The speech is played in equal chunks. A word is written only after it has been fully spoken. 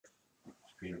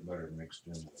peanut butter mixed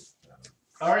in with.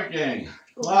 Alright, gang.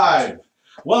 Live.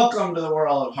 Welcome to the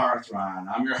world of Hearthron.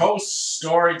 I'm your host,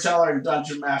 storyteller, and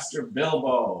dungeon master,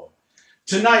 Bilbo.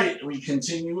 Tonight, we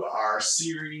continue our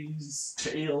series,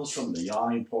 Tales from the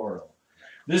Yawning Portal.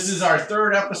 This is our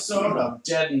third episode of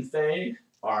Dead In Thay,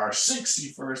 our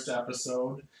 61st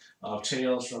episode of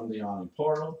Tales from the Yawning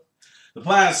Portal. The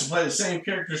plan is to play the same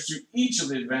characters through each of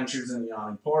the adventures in the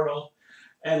Yawning Portal,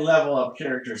 and level up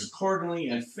characters accordingly,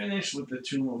 and finish with the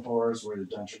Tomb of Horrors, where the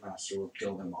Dungeon Master will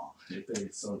kill them all, if they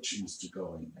so choose to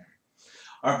go in there.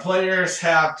 Our players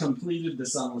have completed the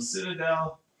Sunless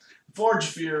Citadel, Forge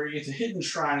of Fury, the Hidden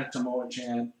Shrine of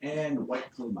Tamoachan, and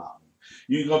Plum Mountain.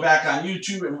 You can go back on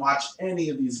YouTube and watch any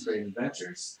of these great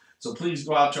adventures. So please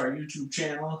go out to our YouTube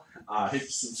channel, hit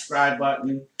the subscribe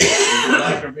button, if you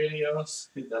like our videos,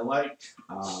 hit the like.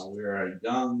 We're a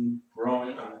young,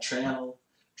 growing channel,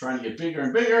 trying to get bigger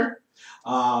and bigger.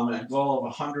 A goal of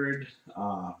 100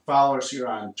 followers here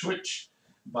on Twitch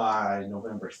by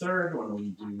November 3rd when we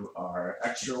do our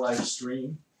extra live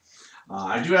stream.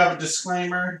 I do have a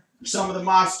disclaimer. Some of the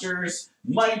monsters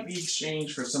might be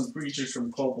exchanged for some creatures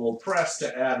from Kobold Press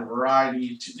to add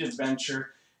variety to the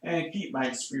adventure and keep my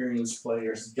experienced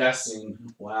players guessing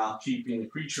while keeping the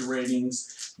creature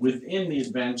ratings within the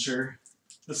adventure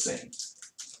the same.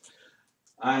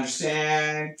 I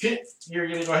understand, Kit, you're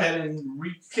going to go ahead and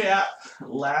recap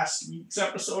last week's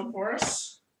episode for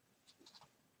us?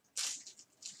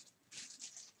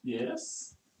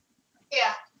 Yes?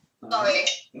 Yeah, sorry.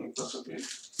 That's okay.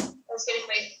 I was getting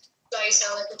my dice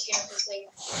out of the container because they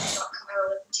did not come out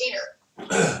of the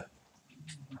container.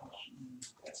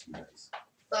 That's nice.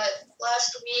 But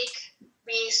last week,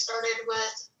 we started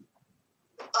with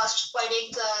us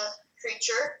fighting the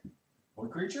creature.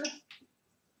 What creature?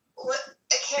 What?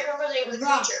 I can't remember the name of the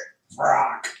creature.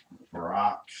 Brock.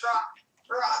 Brock.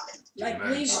 Like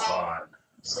Demon spawn.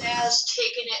 Zaz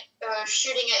taking it,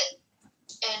 shooting it,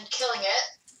 and killing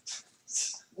it.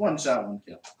 One shot, one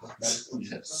kill.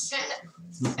 Yes.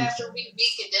 After we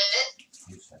weakened it.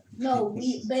 No,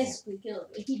 we basically killed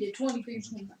it. He did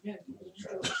 23 damage.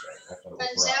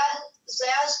 And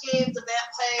Zaz gave the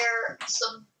vampire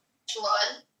some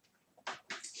blood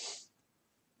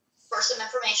for some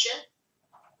information.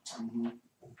 Mm-hmm.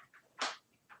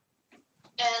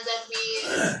 And then we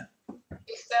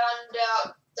found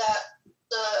out that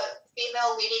the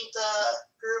female leading the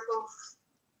group of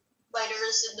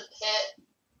fighters in the pit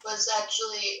was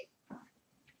actually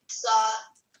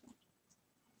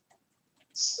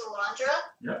Cilantro?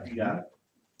 Yep, you got it.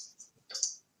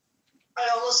 I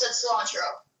almost said cilantro.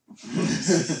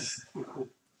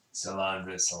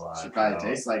 Cilantro. She probably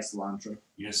tastes like cilantro.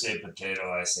 You say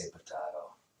potato, I say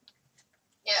potato.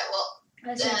 Yeah, well,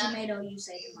 I say Then- tomato, you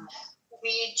say tomato.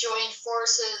 we joined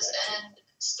forces and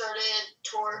started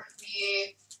toward.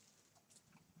 We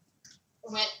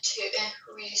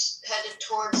headed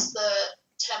towards the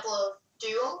Temple of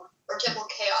Doom or Temple of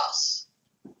Chaos.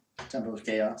 Temple of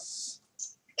Chaos.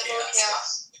 Temple of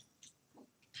Chaos.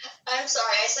 I'm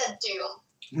sorry, I said Doom.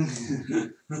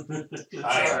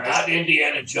 I am not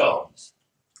Indiana Jones.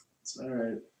 It's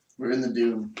alright. We're in the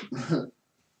Doom.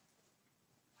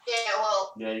 Yeah,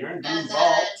 well, Yeah, you're in and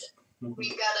Doomvault. then we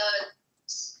got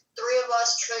three of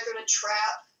us triggered a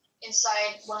trap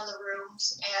inside one of the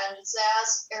rooms, and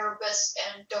Zaz, Erebus,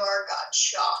 and Dar got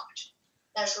shocked.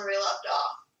 That's where we left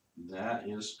off. That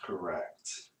is correct.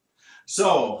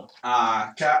 So,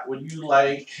 Kat, would you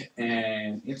like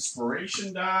an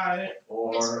inspiration die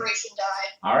or? Inspiration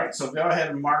died. All right, so go ahead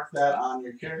and mark that on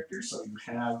your character so you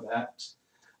have that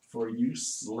for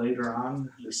use later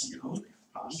on this evening,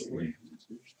 possibly.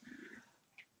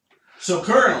 So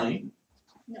currently,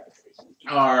 No.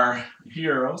 our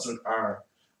heroes are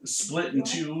split in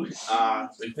two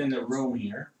within the room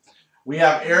here. We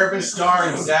have Erebus, Dar,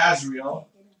 and Zazriel.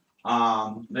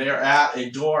 They are at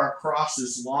a door across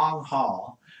this long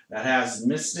hall that has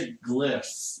mystic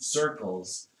glyphs,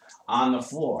 circles, on the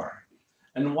floor.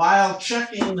 And while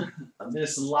checking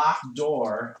this locked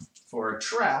door for a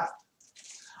trap,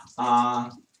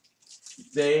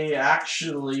 they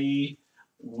actually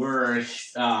were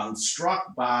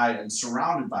struck by and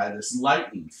surrounded by this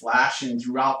lightning flashing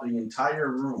throughout the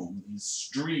entire room, these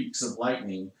streaks of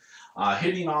lightning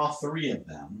hitting all three of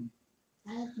them.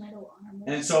 I have metal armor.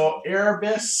 And so,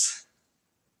 Erebus,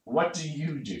 what do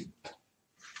you do?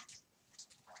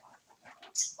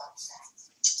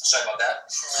 Sorry about that.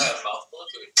 I have a mouthful of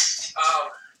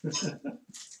food.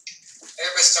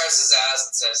 Erebus turns to Zaz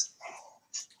and says,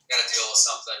 "Gotta deal with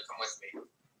something. Come with me."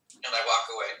 And I walk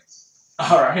away.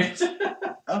 All right.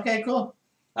 Okay, cool.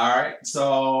 All right.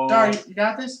 So. Dar, you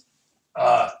got this?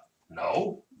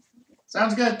 No.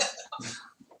 Sounds good.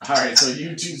 Alright, so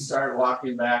you two start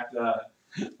walking back,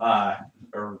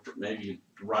 or maybe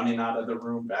running out of the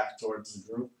room back towards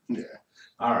the group. Yeah.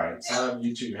 Alright, so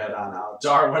you two head on out.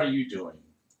 Dar, what are you doing?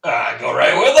 Go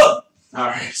right with them.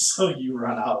 Alright, so you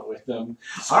run out with them.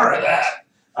 Alright, that.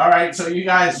 Alright, so you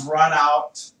guys run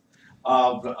out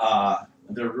of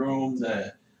the room.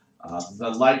 The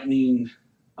lightning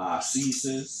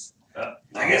ceases.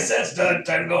 I guess that's done.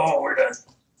 Time to go home. We're done.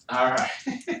 Alright.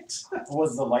 Did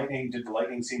the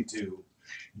lightning seem to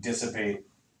dissipate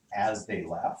as they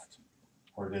left?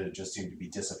 Or did it just seem to be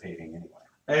dissipating anyway?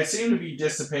 It seemed to be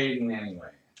dissipating anyway.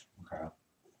 Okay.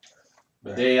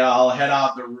 But they all head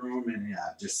out the room and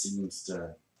yeah, it just seems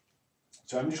to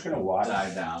So I'm just gonna watch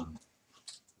die down.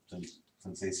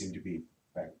 since they seem to be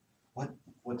back. What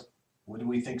do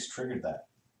we think's triggered that?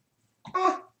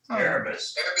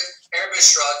 Erebus. Erebus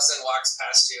shrugs and walks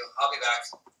past you. I'll be back.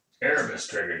 Erebus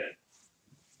triggered it.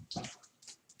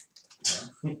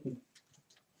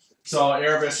 So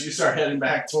Erebus, you start heading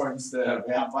back towards the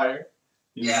vampire.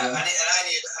 Yeah, I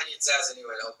need Zaz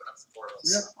anyway to open up the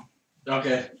portals. Yep.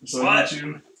 Okay, so What? you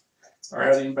two are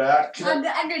heading back. I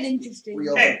got interested. We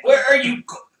open, Hey, where are you?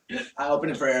 I open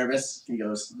it for Erebus. He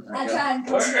goes. I "Alright, try and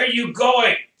Where are you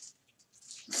going?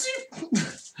 go."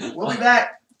 We'll be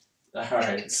back.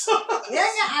 Alright, so Yeah,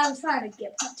 I was trying to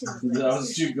get up to the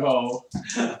those two go.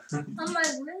 I'm like,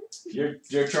 really?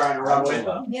 You're trying to run with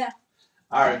them? Yeah.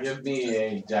 Alright, give me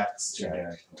a dex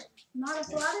check. Not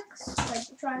athletics?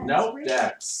 Like trying Nope, to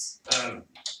dex.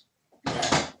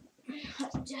 Dex.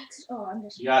 Oh, I'm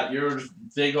just. You got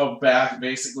they go back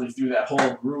basically through that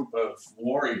whole group of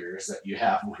warriors that you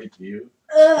have with you.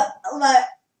 Like,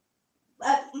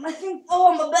 I think.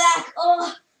 Oh, my back.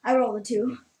 Oh, I rolled a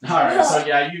 2. Alright, so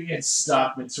yeah, you get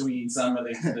stuck between some of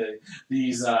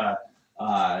these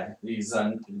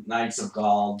Knights of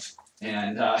Gald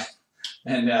and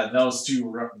those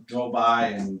two go by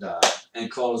and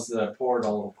close the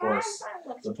portal. Of course,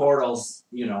 the portal's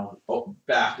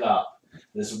back up.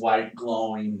 This white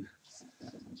glowing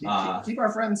Keep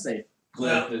our friends safe.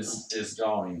 glyph is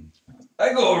going.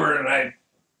 I go over and I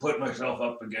put myself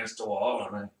up against a wall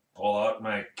and I pull out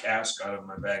my cask out of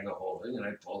my bag of holding and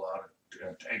I pull out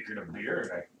a tankard of beer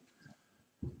and I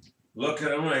look at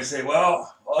them and I say,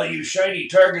 well, all you shiny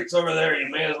targets over there, you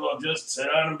may as well just sit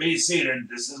down and be seated.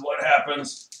 This is what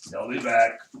happens. They'll be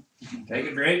back. Take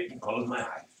a drink and close my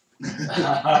eyes.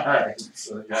 Alright,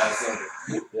 so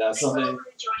so they. Join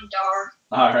Dar.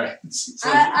 Alright. So,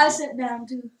 I sit down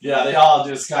too. yeah,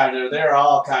 they're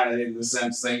all kind of in the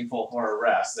sense thankful for a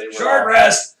rest. Short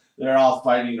rest. They're all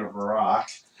fighting a Varrock.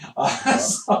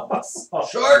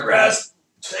 Short rest.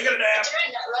 Take a nap.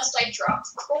 During that rest, I dropped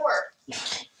the core.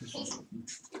 There's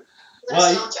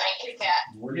Well, no giant kitty cat.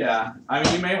 Yeah, I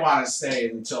mean, you may want to stay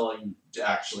until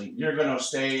you're going to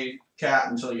stay, Cat,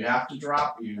 until you have to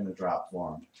drop, or you're going to drop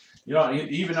for him. You know,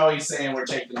 even though he's saying we're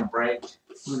taking a break,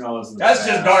 who knows? That's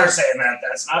just Dar saying that.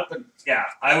 That's not the. Yeah,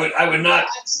 I would not.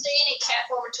 I'm staying in cat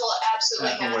form until it absolutely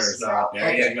That has wears to drop.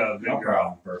 There you go. Good No girl.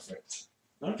 problem. Perfect.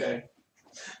 Okay.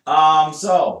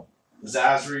 So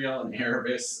Zazriel and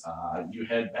Erebus, you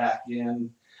head back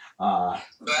in. But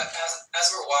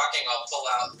as we're walking, I'll pull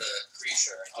out the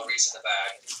creature. I'll reach in the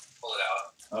bag and pull it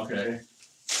out, Okay.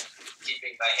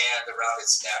 keeping my hand around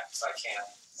its neck if I can.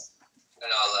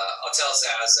 And I'll tell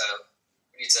Zaz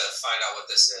we need to find out what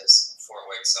this is before it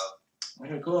wakes up.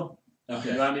 Okay, cool.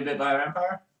 Okay. You want to be bit by a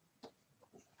vampire?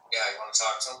 Yeah, you want to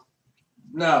talk to him?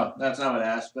 No, that's not what I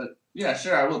asked. But yeah,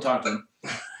 sure, I will talk to him.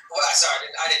 Well, sorry,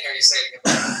 I didn't hear you say it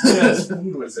again. His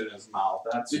food was in his mouth.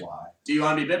 That's why. Do you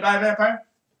want to be bit by a vampire?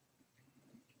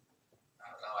 I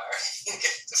don't know. I already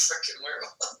get the freaking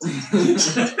werewolf.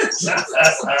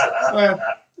 Well,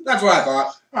 that's what I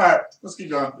thought. All right, let's keep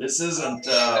going. This isn't.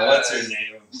 What's her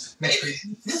name? Maybe.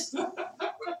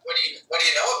 What do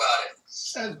you know about it?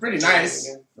 That's pretty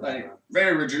nice. Like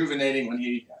very rejuvenating when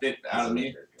he bit out of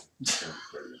me.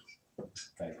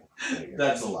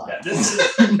 That's a lot. Yeah, this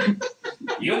is.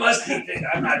 You must be.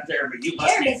 I'm not there, but you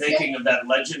must be thinking of that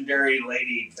legendary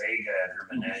Lady Vega and her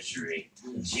menagerie.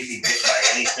 She'd be bit by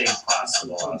anything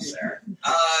possible out there. I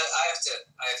have to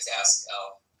ask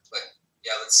Elle. But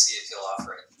yeah, let's see if he'll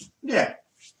offer it. Yeah,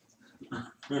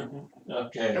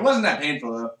 Okay. it wasn't that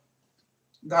painful though.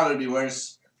 Thought it'd be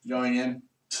worse going in.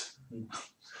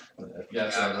 Yeah,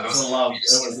 sorry. It was a love. It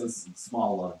was a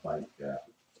small love bite. Yeah.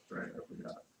 Right. I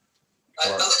forgot.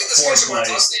 Now look at this creature more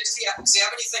closely. Does he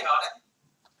have anything on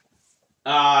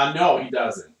it? No, he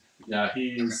doesn't. Yeah,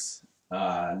 he's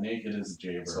naked as a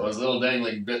jaybird. So his little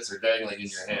dangling bits are dangling in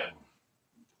your hand.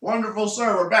 Wonderful,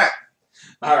 sir. We're back.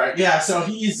 All right. Yeah. So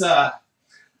he's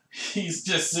He's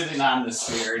just sitting on the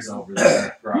stairs over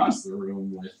there across the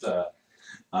room with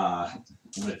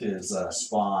his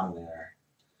spawn there.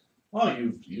 Oh,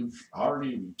 you've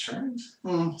already returned?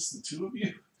 It's the two of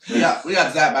you? We got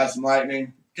zapped by some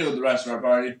lightning. Killed the rest of our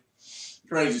party.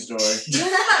 Crazy story.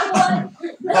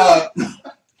 What? But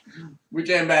we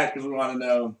came back because we want to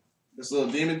know this little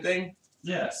demon thing.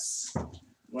 Yes.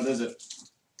 What is it?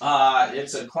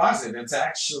 It's a closet. It's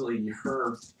actually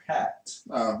her pet.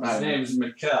 Oh, His name's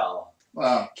Mikkel.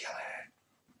 Well,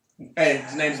 hey,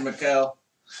 his name's Mikkel.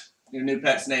 Your new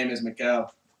pet's name is Mikkel.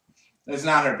 It's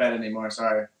not her pet anymore.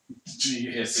 Sorry.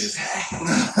 Jesus.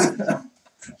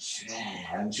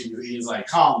 And he's like,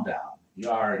 calm down. They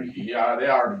already beat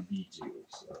you.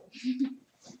 So.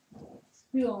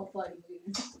 We all fight you.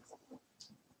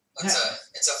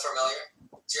 It's a familiar.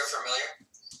 It's your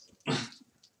familiar.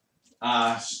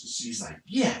 She's like,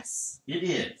 yes, it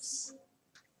is.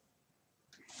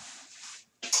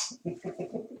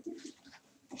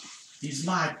 He's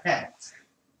my pet.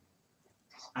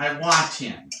 I want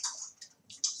him.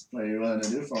 What are you willing to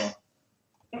do for him?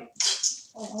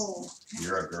 Oh.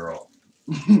 You're a girl.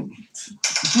 I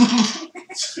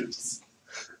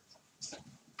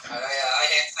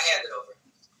hand it over.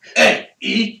 Hey,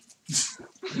 eat.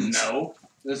 No.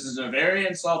 This is a very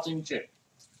insulting chick.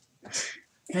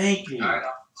 Thank you. All right,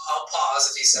 I'll pause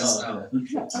if he says no.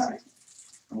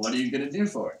 What are you gonna do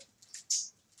for it?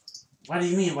 What do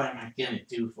you mean? What am I gonna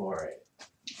do for it?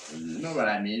 You know what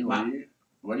I mean.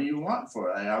 What do you want for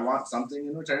it? I want something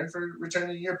in return for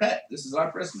returning your pet. This is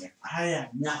our prisoner. I have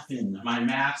nothing. My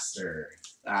master.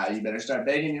 You better start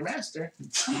begging your master.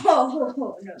 Oh,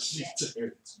 no.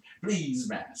 Please,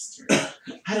 master.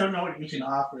 I don't know what you can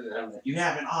offer them that you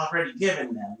haven't already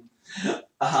given them.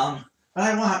 But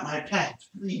I want my pet,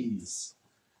 please.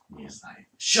 He's like,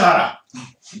 shut up.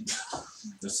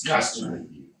 Disgusted with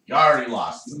you. You already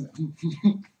lost them.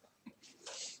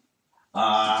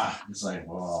 He's like,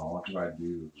 well, what do I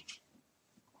do?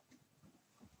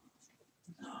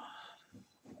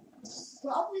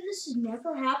 Probably this has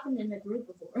never happened in a group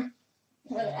before.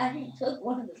 But I took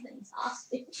one of the things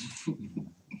hostage.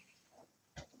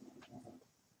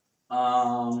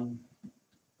 I'll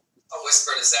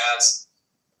whisper to Zaz.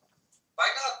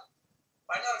 Find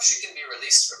out if she can be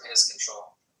released from his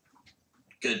control.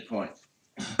 Good point.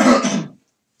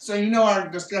 So you know our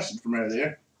discussion from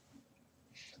earlier.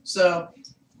 So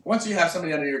once you have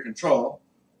somebody under your control,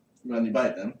 when you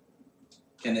bite them,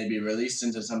 can they be released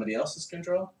into somebody else's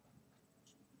control?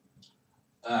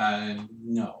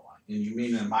 No. And you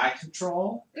mean in my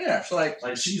control? Yeah, so like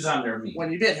she's under me.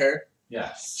 when you bit her,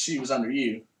 Yes. she was under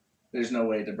you. There's no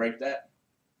way to break that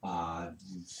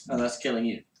unless killing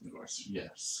you, of course.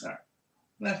 Yes.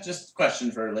 That's just a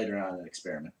question for later on an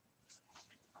experiment.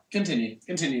 Continue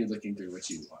looking through what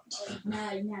you want.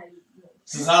 Now you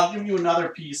Since I'll give you another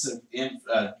piece of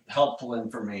helpful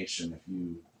information if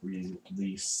you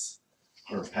release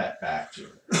her pet back to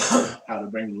her. How to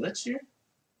bring the lich here?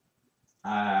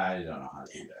 I don't know how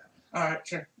to do that. Alright,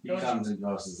 sure. He comes and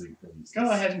goes as he pleases. Go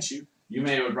ahead and shoot. You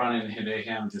may run into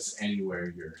him just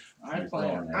anywhere you're. I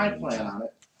plan on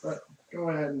it. But go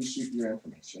ahead and shoot your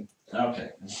information.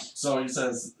 Okay. So he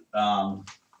says,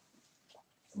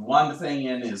 one thing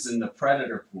is in the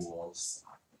predator pools,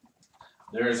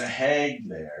 there's a hag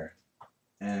there,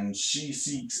 and she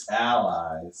seeks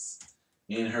allies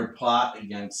in her plot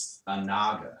against a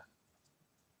Naga.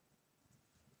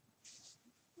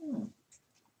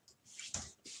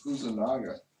 Who's a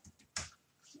Naga?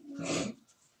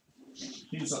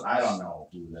 I don't know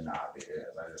who the Naga is.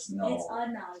 I just know. It's a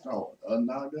Naga. Oh, a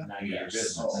Naga? Naga, your yes,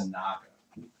 business. a Naga.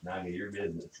 None of your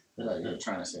business. I thought you were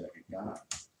trying to say like a god.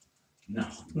 No. I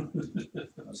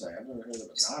was like, I've never heard of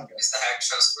a Naga. Is the hag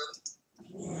trustworthy?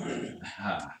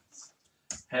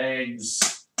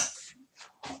 Hags.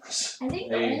 I think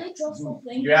the only trustful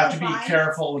thing You have to be find-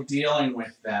 careful with dealing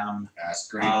with them. That's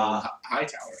great old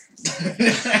Hightower.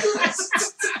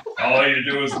 All you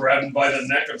do is grab them by the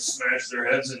neck and smash their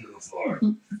heads into the floor.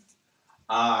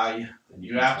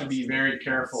 You have to be very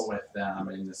careful with them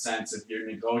in the sense if you're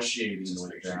negotiating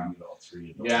with them.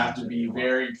 You have to be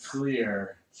very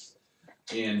clear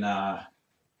in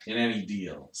any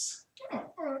deals.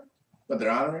 But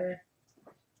they're honorary?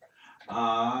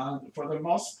 For the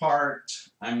most part,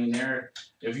 I mean,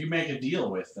 if you make a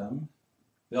deal with them,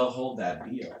 they'll hold that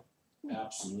deal.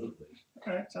 Absolutely.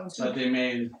 Alright, sounds But good.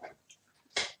 they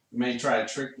may try to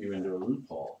trick you into a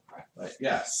loophole. But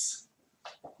yes.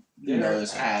 Do you know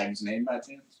this hag's name by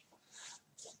chance?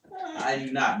 I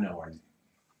do not know her name.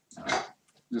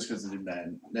 Just because there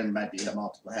might be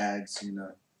multiple hags, you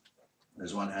know.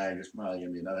 There's one hag, there's probably going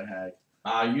to be another hag.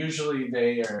 Usually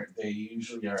they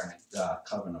usually are in a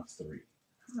coven of 3.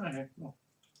 Okay, cool.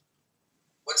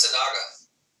 What's a naga?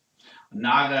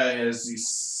 Naga is the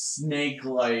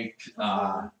snake-like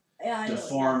Yeah, I know.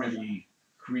 deformity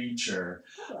creature.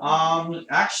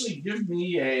 Actually, give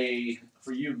me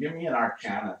an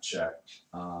Arcana check,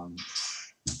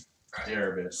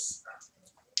 Erebus.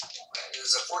 It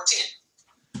was a 14.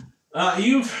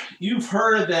 You've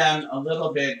heard of them a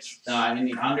little bit in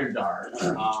the Underdark.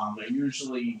 They're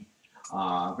usually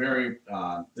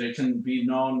they can be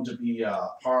known to be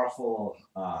powerful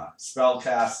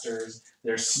spellcasters.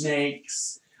 They're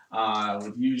snakes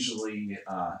with usually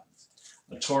a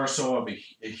torso of a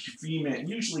female,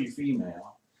 usually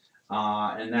female,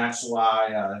 and that's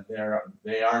why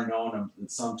they are known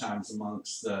sometimes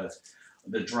amongst the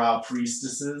Drow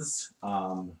priestesses.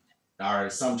 Are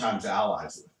sometimes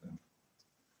allies with them.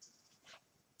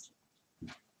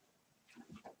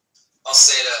 I'll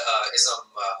say to Ism,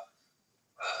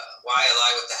 why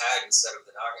ally with the hag instead of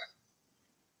the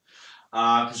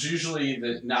naga? Because usually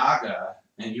the Naga,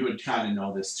 and you would kind of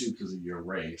know this too because of your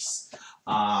race,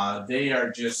 they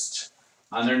are just,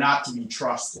 they're not to be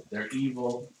trusted. They're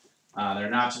evil.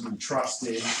 They're not to be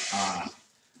trusted.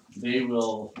 They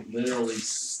will literally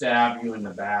stab you in the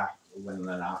back when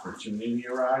an opportunity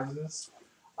arises.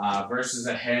 Versus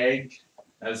a hag,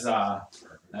 as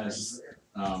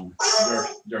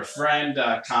your friend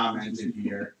commented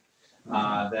here,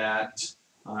 that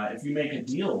if you make a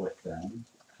deal with them,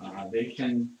 they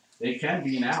can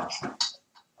be an ally.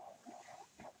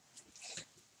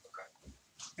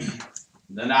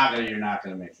 The Naga, you're not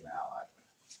going to make an ally.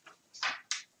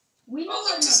 We I'll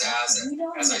look to Zaz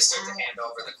as I start to hand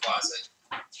over the closet.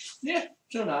 Yeah,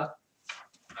 sure not.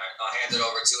 Alright, I'll hand it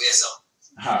over to Ism.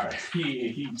 Alright,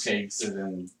 he takes it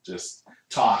and just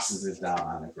tosses it down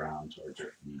on the ground towards your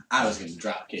feet. I was going to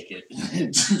drop kick it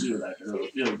and do like a little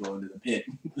field goal into the pit.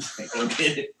 Go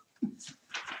get it.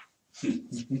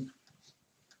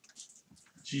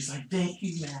 She's like, thank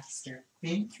you, master.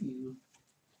 Thank you.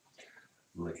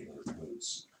 Licking her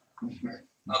boots. I'll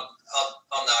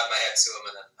nod my head to him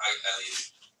and then I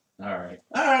leave. Alright.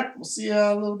 Alright, we'll see you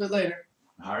a little bit later.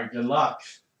 Alright, good luck.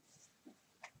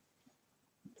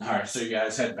 Alright, so you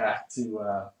guys head back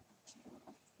to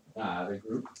the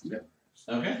group? Yep.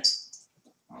 Okay.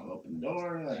 I'll open the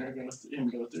door, let him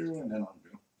go through, and then I'll go.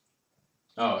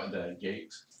 Oh, the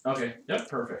gate. Okay, yep,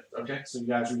 perfect. Okay, so you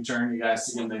guys return, you guys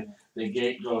see the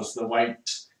gate goes, the white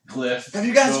glyph. Have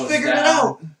you guys goes figured down, it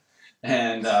out?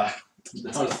 And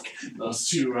those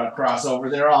two cross over.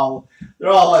 They're all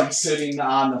like sitting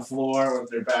on the floor with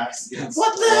their backs against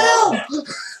What the the wall.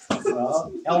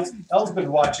 hell? Well, Elle's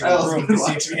been watching the Elle's room been to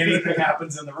see if watching. anything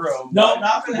happens in the room. No,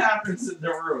 nothing happens in the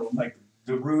room. Like,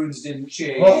 the runes didn't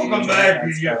change. Welcome back,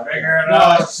 did you figure it No,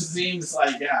 out? it seems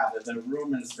like the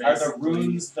room is Are the basically.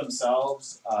 runes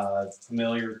themselves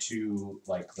familiar to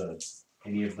like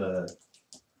any of the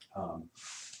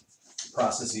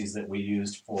processes that we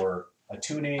used for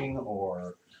attuning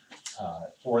or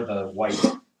the white?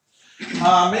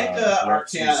 Make a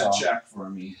Dwarfs we Arcana saw. check for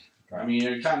me. I mean,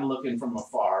 you're kind of looking from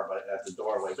afar, but at the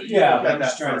doorway. But Yeah, you but I'm got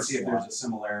just that trying to first see if one. there's a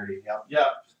similarity. Yep. Yep.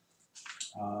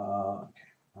 Okay.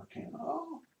 Arcana.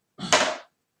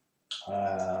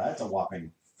 That's a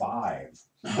whopping 5.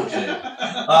 Okay.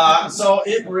 So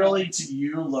it really to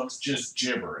you looks just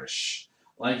gibberish.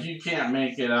 Like you can't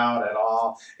make it out at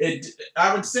all.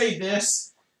 I would say this.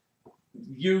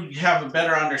 You have a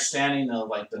better understanding of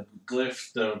like the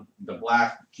glyph, the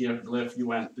black glyph you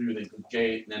went through the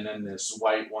gate, and then this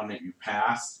white one that you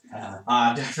passed.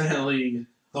 Definitely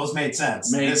Those made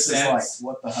sense. Made this sense. is like,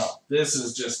 what the hell? this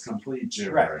is just complete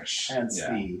gibberish. Hence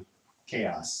Yeah. the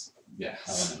chaos Yeah.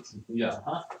 element. Yeah.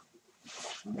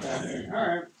 Okay.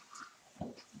 Alright.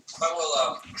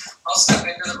 I'll step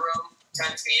into the room 10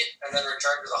 feet and then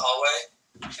return to the hallway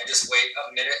and just wait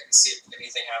a minute and see if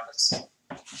anything happens.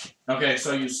 Okay,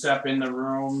 so you step in the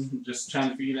room, just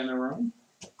 10 feet in the room?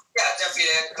 Yeah, 10 feet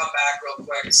in, come back real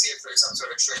quick and see if there's some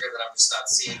sort of trigger that I'm just not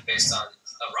seeing based on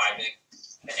arriving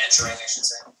and entering, I should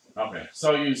say. Okay,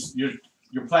 so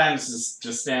your plan is to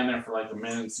just stand there for like a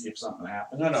minute and see if something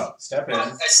happens? No. Step in.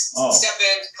 I Oh. step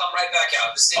in, come right back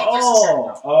out, just see if there's a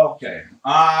trigger. Oh, okay.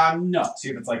 No. See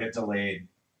if it's like a delayed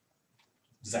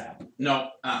zap.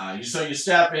 No, So you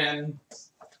step in,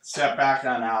 step back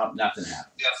on out, nothing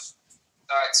happens. Yep.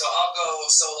 Alright, so I'll go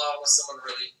solo unless someone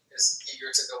really is eager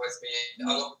to go with me.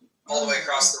 I'll go all the way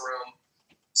across the room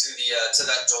to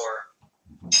that door.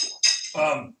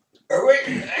 Wait,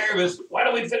 Erebus, why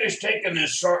don't we finish taking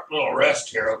this short little rest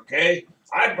here, okay?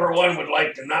 I, for one, would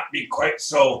like to not be quite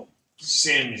so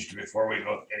singed before we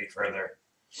go any further.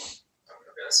 Okay,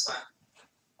 that's fine.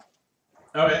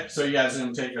 Okay, so you guys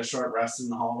gonna take a short rest in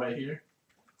the hallway here?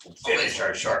 We'll finish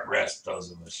our short rest, those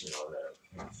of us,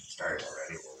 that started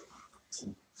already.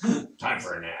 Time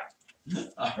for a nap.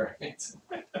 Alright.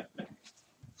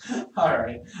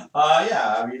 Alright.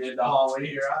 Yeah, I mean, in the hallway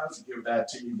here, I'll have to give that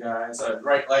to you guys.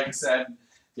 Right, like I said,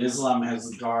 Islam has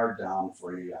the guard down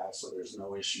for you guys, so there's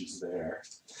no issues there.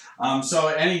 So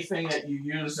anything that you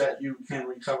use that you can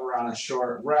recover on a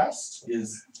short rest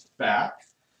is back.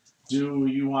 Do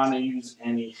you want to use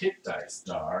any hit dice,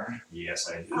 Dar? Yes,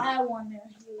 I do. I want to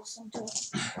use some too.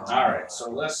 Alright,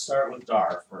 so let's start with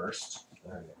Dar first.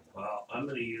 Okay. Well, I'm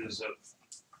going to use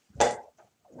up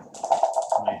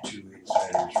my 2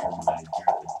 insiders from my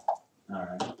druid.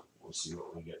 Alright. We'll see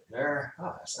what we get there.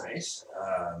 Oh, that's nice.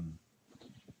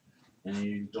 And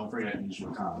you don't forget to use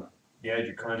your con. You add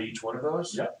your con to each one of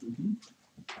those? Yep.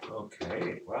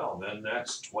 Okay, well, then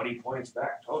that's 20 points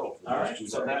back total for those Alright, two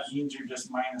so that dice. means you're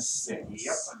just -6.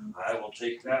 Yep, I will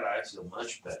take that. I feel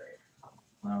much better.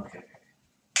 Okay.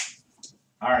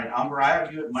 Alright, Umbra, I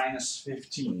have you at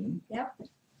 -15. Yep.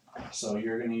 So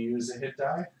you're going to use a hit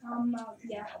die?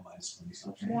 Yeah.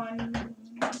 Okay. 1.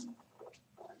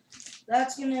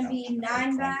 That's gonna be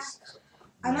 9 back.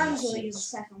 I might as well use the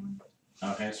second one.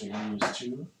 Okay, so you're going to use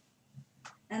 2.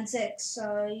 And 6.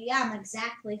 So yeah, I'm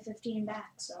exactly 15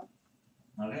 back. So.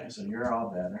 Okay, so you're all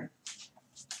better.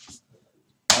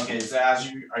 Okay, Zaz,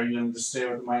 are you going to stay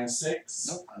with the -6?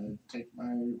 Nope, I take my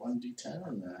 1d10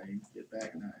 and I get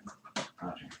back 9.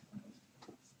 Okay.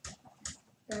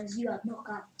 Because you have no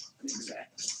con.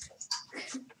 Exactly. I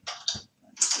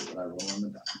just do what I roll on the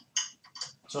die.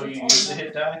 So you use the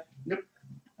hit die? Yep.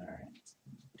 Alright,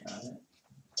 got it.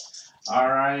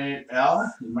 Alright,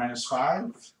 Elle,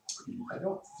 -5. I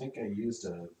don't think I used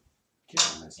a kit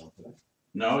on myself, did I?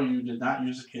 No, you did not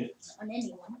use a kit. On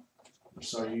anyone.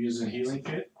 So you use a healing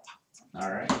kit?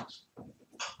 Alright.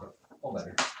 All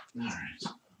better. Alright.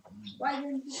 Why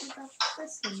didn't you pick up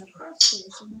this in the first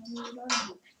place? And then you would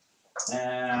argue.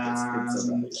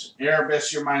 And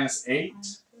Erebus, you're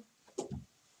 -8.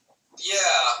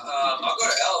 Yeah, I'll go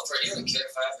to Elle for a healing kit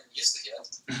if I haven't used it yet.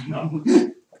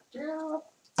 Yeah.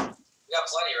 You got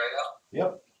plenty, right, Elle?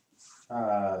 Yep.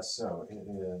 So it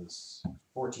is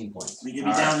 14 points. We can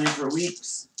be down here for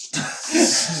weeks.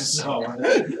 So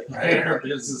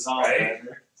Erebus is all Right.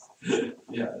 better.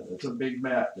 Yeah, it's a big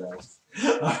map, guys.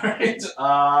 Alright,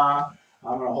 I'm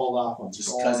gonna hold off on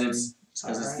Just because Thorn.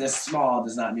 it's this small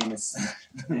does not mean it's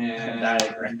And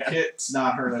diagram. Kit's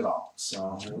not hurt at all.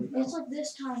 So It's like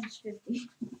this times 50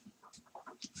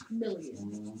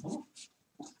 million.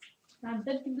 I'm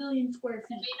 50 billion square I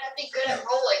feet. may not be good at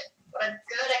rolling, but I'm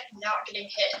good at not getting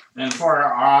hit. and for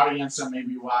our audience that may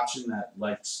be watching that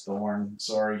likes Thorn,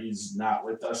 sorry he's not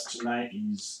with us tonight.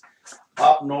 He's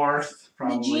up north, The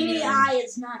probably genie in eye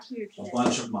is not here a today.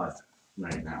 bunch of mud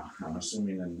right now. I'm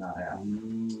assuming that not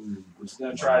happening. He's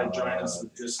gonna try to join us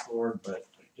with Discord, but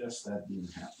I guess that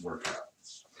didn't work out.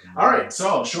 Alright,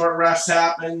 so short rest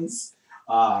happens.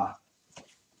 The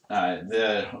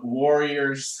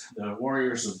warriors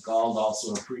of Gald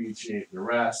also appreciate the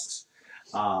rest.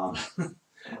 And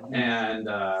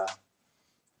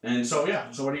so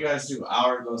yeah, so what do you guys do?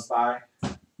 Hour goes by.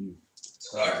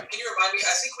 Can you remind me?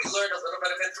 I think we learned a little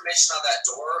bit of information on that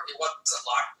door. It wasn't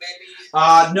locked,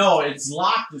 maybe? No, it's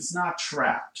locked, it's not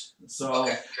trapped. So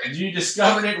Okay, great. you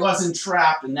discovered it wasn't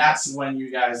trapped, and that's when you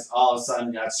guys all of a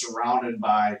sudden got surrounded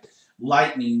by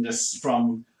lightning just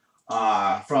from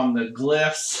the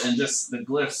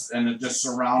glyphs and it just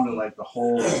surrounded like the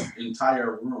whole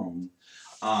entire room.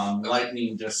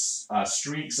 Lightning just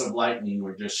streaks of lightning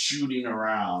were just shooting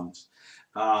around.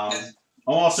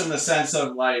 Almost in the sense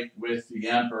of like with the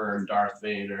Emperor and Darth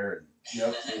Vader,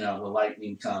 Yep. you know, the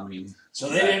lightning coming. So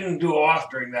they didn't do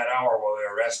off during that hour while they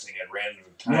were resting at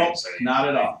random times? Nope, not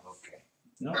at all. Okay.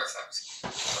 Nope. Perfect.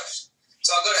 Good question.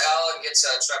 So I'll go to Elle and get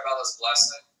Trebella's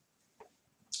blessing.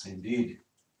 Indeed.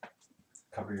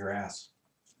 Cover your ass.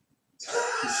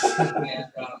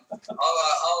 And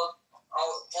I'll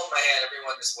hold my hand.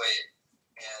 Everyone just wait.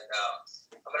 And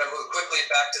I'm going to move quickly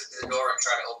back to the door and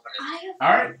try to open it.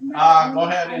 Alright, go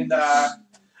ahead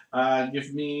and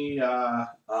give me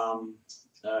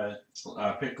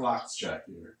pick locks check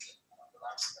here.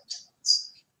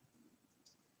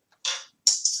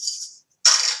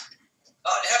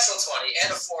 Natural 20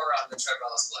 and a 4 on the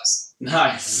Trebella's blessing.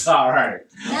 Nice, alright.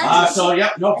 So,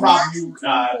 yep, no problem. You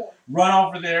run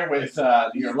over there with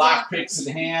your lock picks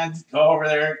in hand, go over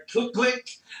there, click,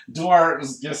 click, door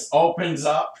just opens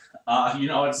up. You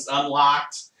know, it's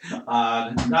unlocked.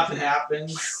 Nothing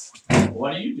happens.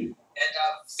 What do you do? And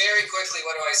very quickly,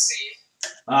 what do I see?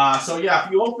 So yeah,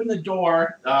 if you open the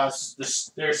door,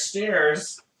 there's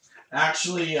stairs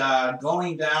actually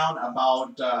going down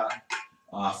about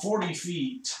 40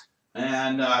 feet,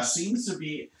 and seems to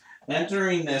be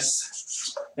entering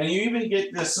this. And you even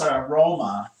get this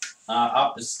aroma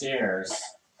up the stairs.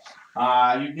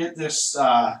 You get this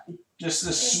just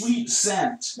this sweet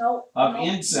scent of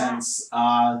incense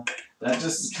that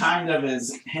just kind of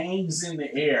hangs in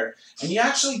the air, and you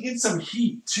actually get some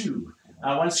heat too.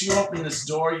 Once you open this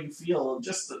door, you feel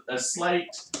just a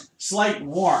slight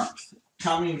warmth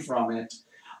coming from it.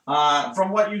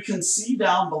 From what you can see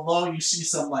down below, you see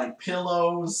some like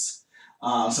pillows,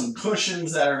 some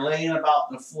cushions that are laying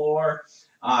about the floor.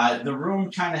 The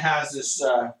room kind of has this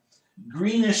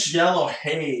greenish yellow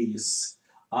haze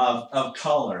of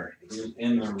color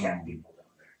in the room.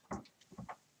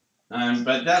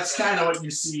 But that's kind of what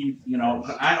you see, you know,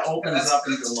 kind of opens up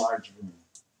into a large room.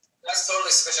 That's totally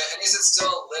sufficient. And is it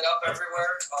still lit up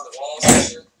everywhere on the walls and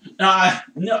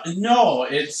shit? No,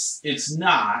 it's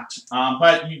not.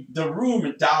 But the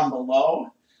room down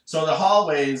below, so the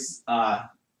hallway's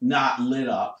not lit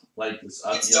up like this.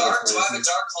 It's dark. Do I have a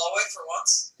dark hallway for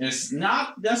once? It's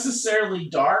not necessarily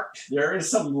dark. There is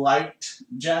some light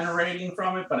generating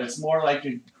from it, but it's more like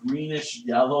a greenish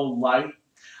yellow light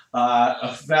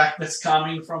effect that's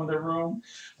coming from the room.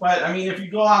 But I mean, if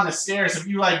you go on the stairs, if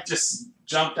you like just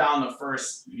jump down the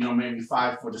first, you know, maybe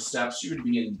 5 foot of steps, you would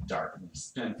be in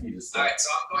darkness, 10 feet of steps. Alright, so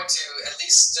I'm going to at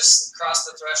least just cross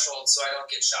the threshold so I don't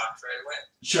get shocked right away.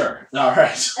 Sure. All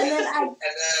right. And then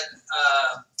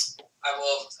I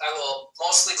will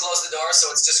mostly close the door so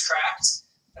it's just cracked,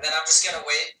 and then I'm just gonna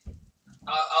wait.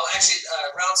 I'll actually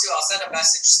round 2. I'll send a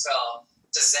message spell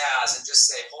to Zaz and just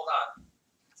say, hold on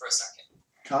for a second.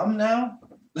 Come now.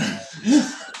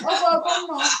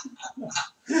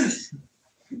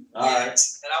 All right.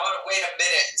 And I want to wait a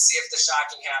minute and see if the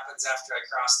shocking happens after I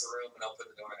cross the room and open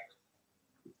the door.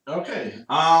 Okay.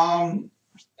 And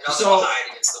I'll go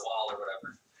hide against the wall or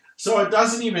whatever. So it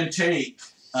doesn't even take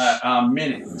a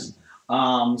minute.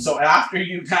 So after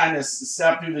you kind of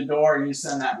step through the door and you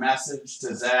send that message to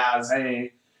Zaz,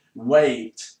 hey,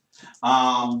 wait.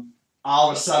 All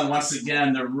of a sudden, once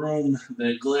again, the room,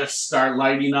 the glyphs start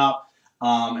lighting up.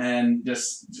 And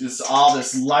just all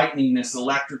this lightning, this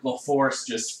electrical force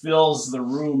just fills the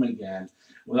room again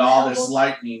with all this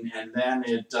lightning, and then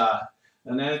it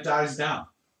dies down.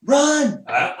 Run!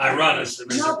 I run as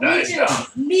soon as no, it dies down.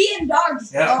 me and Dog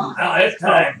just gone. Now it's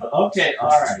time. Okay, all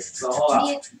right. So hold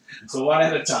on. So one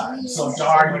at a time. So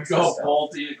Dar, you go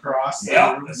bolting across the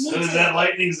room. As soon as that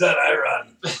lightning's done, I run.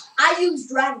 I use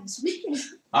Dragon's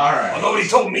All right. Well, nobody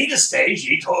told me to stay.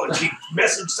 She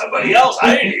messaged somebody else.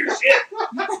 I didn't hear shit.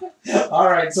 All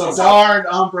right. So Dar and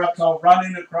Umbra come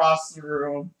running across the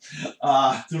room,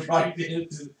 right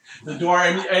into the door,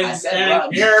 and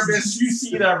Erebus, you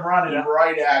see them running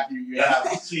right at you. You have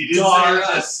Dar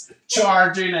just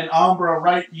charging, and Umbra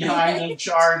right behind them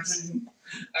charging.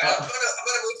 I'm gonna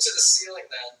move to the ceiling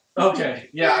then. Okay.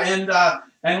 Yeah.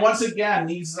 And once again,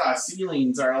 these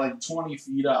ceilings are like 20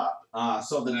 feet up.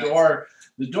 So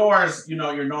the doors, you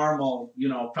know, your normal, you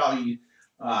know, probably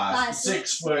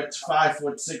 6 foot, 5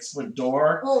 foot, 6 foot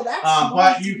door. Oh, that's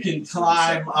but you can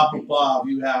climb up above.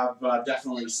 You have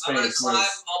definitely space. I'm gonna climb.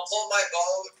 I'll pull my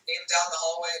bow, aim down the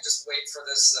hallway, and just wait for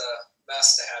this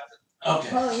mess to happen. Okay.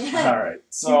 Oh, yeah. All right.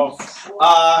 So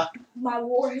my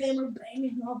warhammer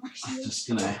banging on my I'm shield. just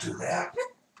gonna do that.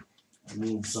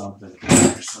 Move something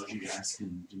here so you guys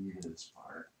can do this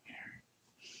part here.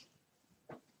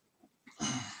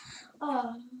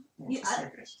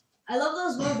 I love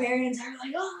those barbarians. They're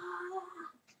like,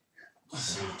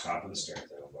 See the top of the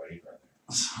stairs, everybody.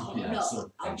 So, yeah, No.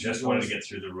 so I just wanted to get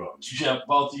through the room. yeah,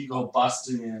 both of you go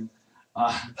busting in.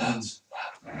 And,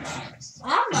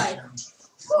 I'm like,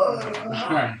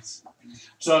 alright.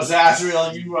 So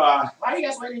Zazriel, you Why are you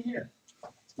guys waiting here?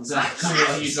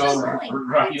 Zazriel, you go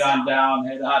right on down,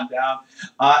 head on down.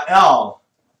 Elle,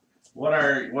 what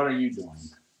are you doing?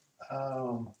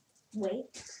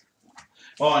 wait.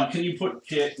 Oh, and can you put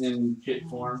Kit in Kit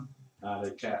form?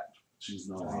 The cat. She's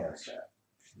no longer a cat.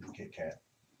 Kit Kat.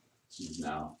 She's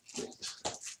now Kit.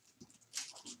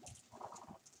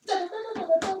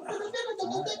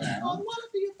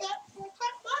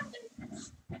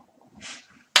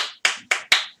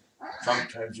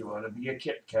 Sometimes you want to be a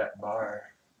Kit Kat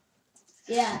bar.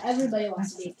 Yeah, everybody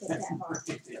wants to be a Kit Kat bar.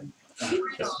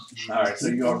 Alright, so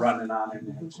you go running on in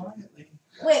there.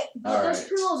 Wait, but All there's right.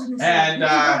 pillows in the And, You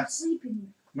don't sleep in here.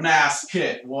 I'm gonna ask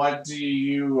Kit, what do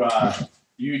you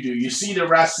do? You see the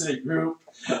rest of the group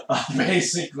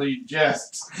basically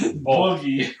just bolt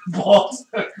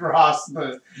across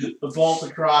the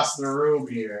room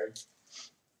here.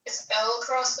 Is Elle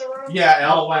across the room? Yeah,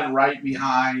 Elle went right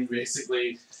behind,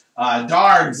 basically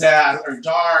Dar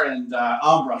and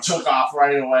Umbra took off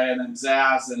right away, and then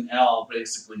Zaz and Elle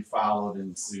basically followed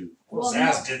in suit. Well, Well,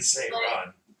 Zaz did say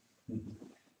run.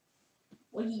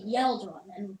 Well, he yelled on,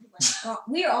 and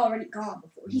we were already gone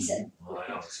before he said. Well, I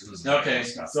know. She was Okay,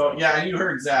 so yeah, and you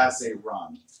heard Zaz say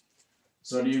run.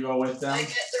 So do you go with them? I get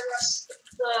the rest of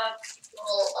the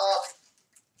people up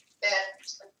and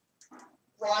just, like,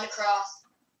 run across.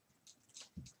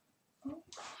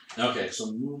 Okay,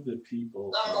 so move the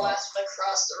people. I'm the last one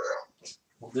across the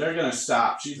room. They're gonna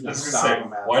stop. She's I gonna was stop gonna say,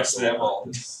 them at watch the them door.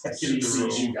 all. She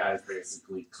sees you guys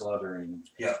basically cluttering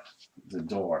Yep. the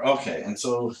door. Okay, and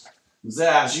so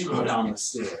Zaz, you go down the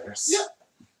stairs. Yep.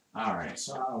 All right,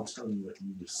 so I'll tell you what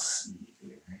you see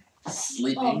here.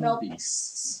 Sleeping no.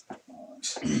 beasts.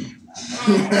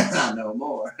 No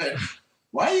more.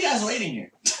 Why are you guys waiting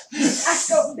here? I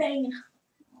start banging.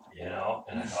 You know,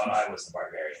 and I thought I was the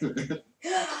barbarian.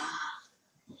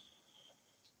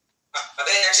 Are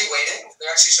they actually waiting? They're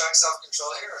actually showing self-control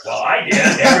here? Or Well, I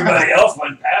did. Everybody else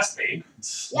went past me.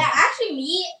 Yeah, actually,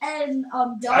 me and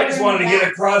Dar. I just wanted to in the get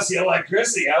back. across the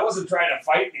electricity. I wasn't trying to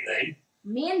fight anything.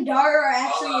 Me and Dar are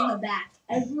actually in the back.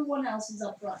 Everyone else is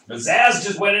up front. But Zaz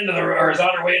just went into the room, or is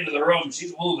on her way into the room.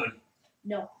 She's moving.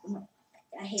 No,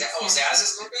 I hate Oh, that. Zaz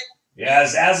is moving? Yeah,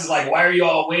 Zaz is like, why are you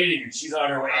all waiting? And she's on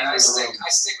her way I into the stick room.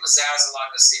 with Zaz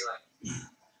along the ceiling.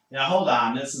 Yeah, hold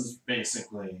on. This is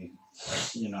basically,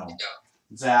 you know,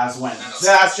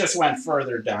 Zaz just went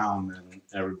further down than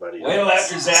everybody Wait till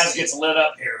else. after Zaz gets lit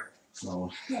up here. So,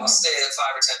 I'll stay at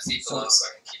 5 or 10 feet below so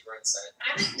I can keep her inside.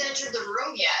 I haven't entered the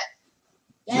room yet.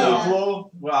 Yeah.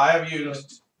 cool. Well, I have you.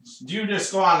 Do you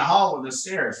just go on the hall with the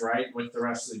stairs, right, with the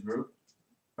rest of the group,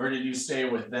 or did you stay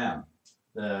with them,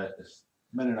 the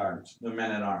Men at Arms.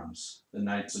 men at arms, the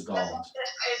Knights of Gold?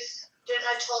 Didn't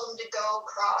I tell them to go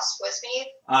across with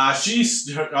me?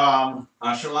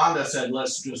 Shalanda said,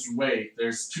 let's just wait.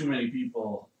 There's too many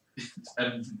people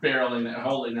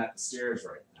holding at the stairs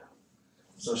right now.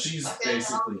 So she's Okay,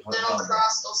 basically then I'll held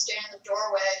cross. They'll stand in the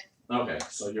doorway. Okay,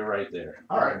 so you're right there.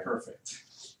 All right, perfect.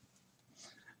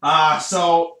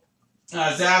 So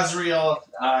Zazriel,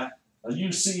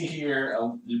 you see here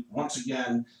once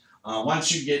again.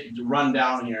 Once you get run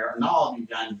down here, and all of you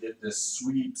kind of get this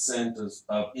sweet scent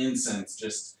of incense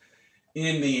just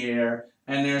in the air,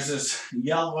 and there's this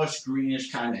yellowish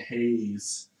greenish kind of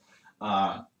haze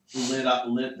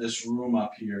lit this room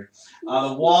up here.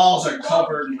 The walls are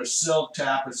covered with silk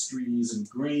tapestries in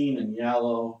green and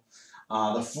yellow.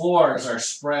 The floors are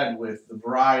spread with the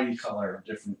variety color of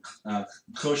different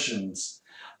cushions.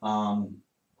 To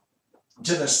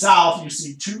the south, you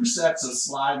see two sets of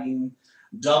sliding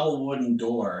double wooden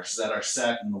doors that are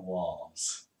set in the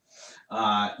walls.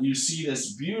 You see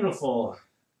this beautiful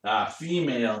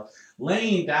female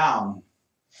laying down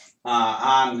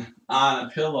on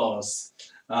pillows,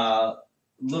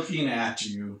 looking at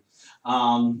you,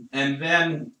 and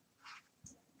then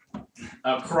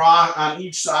across on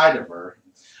each side of her,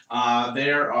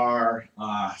 there are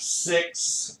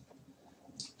 6.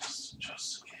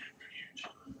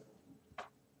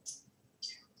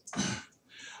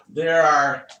 There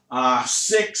are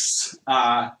 6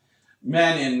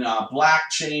 men in black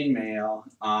chainmail.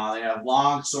 They have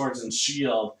long swords and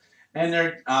shield, and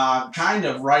they're kind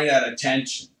of right at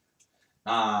attention,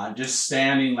 just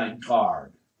standing like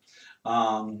guard.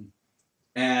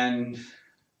 And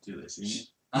Do they see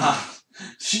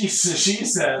she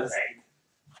says,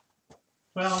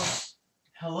 "Well,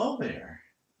 hello there.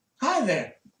 Hi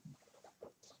there.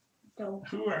 Don't.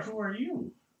 Who are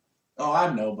you? Oh,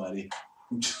 I'm nobody.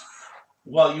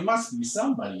 Well, you must be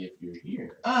somebody if you're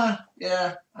here."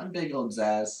 Yeah, I'm big old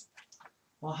Zaz.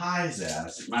 Well, hi,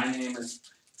 Zaz. My name is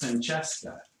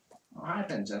Francesca. Oh, hi,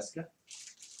 Francesca.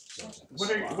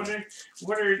 What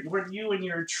are you and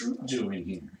your troop doing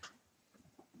here?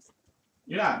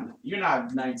 You're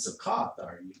not Knights of Koth,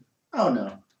 are you? Oh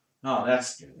no. Oh,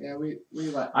 that's good. Yeah, we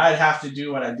like. I'd have to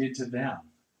do what I did to them.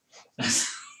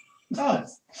 Oh,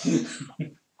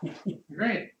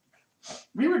 great.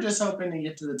 We were just hoping to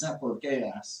get to the Temple of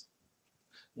Chaos.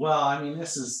 Well, I mean,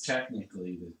 this is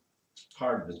technically the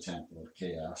part of the Temple of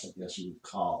Chaos, I guess you would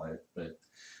call it. But,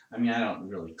 I mean, I don't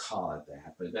really call it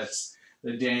that. But that's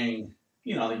the dang,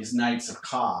 these Knights of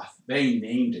Koth. They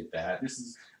named it that. This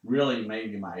is really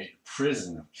maybe my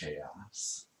prison of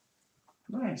chaos.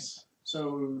 Nice.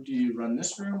 So, do you run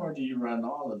this room, or do you run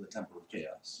all of the Temple of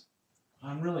Chaos?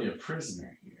 I'm really a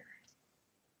prisoner here.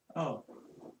 Oh,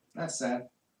 that's sad.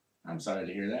 I'm sorry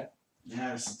to hear that.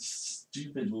 Yeah, this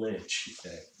stupid lich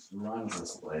that runs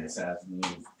this place has me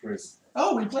in prison.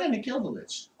 Oh, we plan to kill the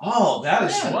Lich. Oh, that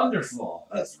is Yeah. wonderful.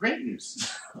 That's great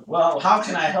news. Well, how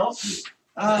can I help you?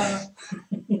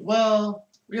 Well,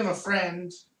 we have a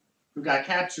friend who got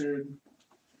captured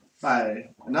by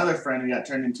another friend who got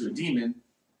turned into a demon.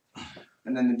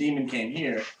 And then the demon came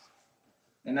here.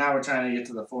 And now we're trying to get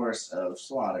to the Forest of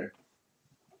Slaughter.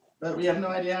 But we have no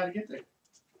idea how to get there.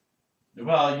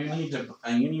 Well, you need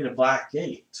a black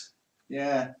gate.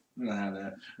 Yeah, we don't have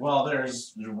that. Well,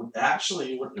 there's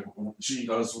actually, she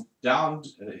goes down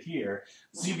here.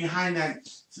 See behind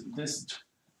this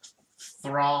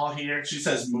thrall here? She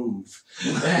says move.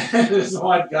 There's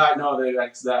one guy, no,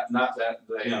 that's not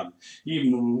him. He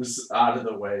moves out of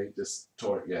the way, just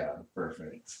toward, yeah,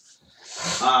 perfect.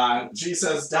 She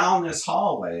says down this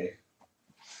hallway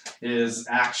is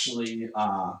actually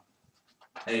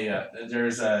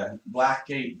there's a black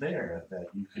gate there that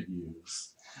you could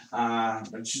use.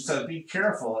 But she said, be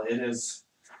careful. It's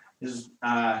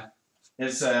a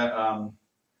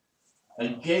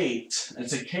gate.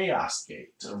 It's a chaos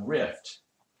gate, a rift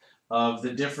of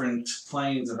the different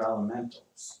planes of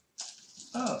elementals.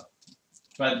 Oh.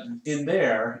 But in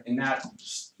that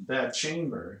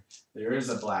chamber, there is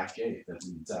a black gate that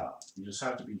leads out. You just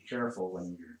have to be careful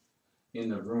when you're in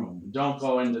the room. Don't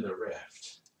go into the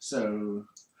rift. So,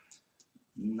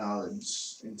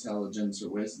 knowledge, intelligence, or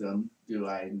wisdom. Do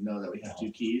I know that we have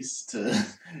 2 keys to?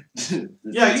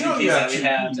 Yeah, you know keys you that have we 2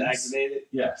 have keys. to activate it.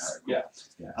 Yes. Yeah.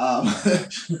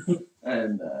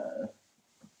 And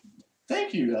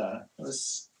thank you. That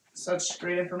was such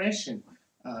great information.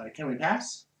 Can we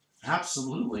pass?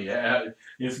 Absolutely.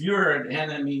 If you're an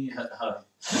enemy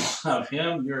of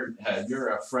him, you're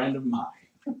a friend of mine.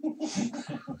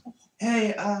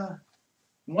 Hey,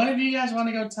 one of you guys want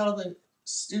to go tell the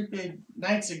stupid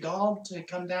Knights of Gaul to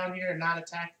come down here and not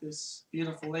attack this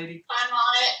beautiful lady? I'm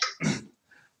on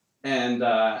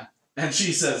it. And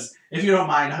she says, if you don't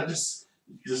mind, there's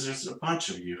just a bunch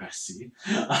of you, I see.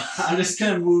 I'm just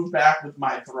gonna move back with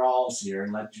my thralls here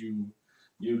and let you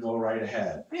go right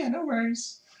ahead. Yeah, no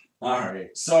worries. All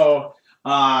right. So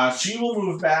she will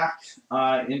move back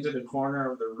into the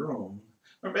corner of the room.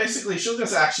 Or basically, she'll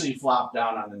just actually flop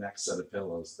down on the next set of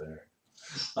pillows there.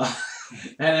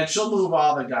 And then she'll move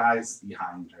all the guys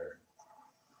behind her.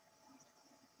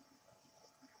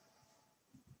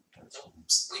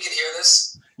 We can hear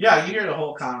this. Yeah, you hear the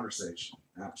whole conversation.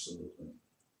 Absolutely.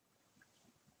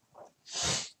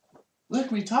 Look,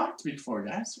 we talked before,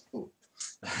 guys. Oh.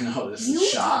 No, this You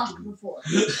is talked shocking. before.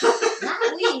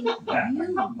 Not we. Yeah.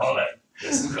 You. Hold it.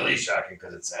 This is really shocking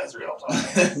because it's Azrael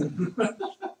talking. And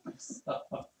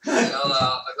I'll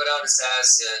go down to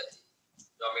Zaz.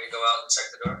 You want me to go out and check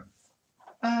the door?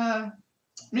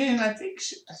 Man, I think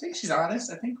she's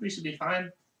honest. I think we should be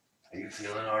fine. Are you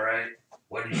feeling all right?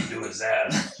 What did you do with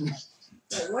Zaz?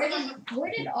 Where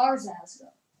did ours ass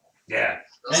go? Yeah.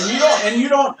 And you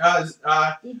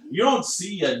don't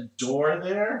see a door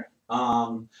there.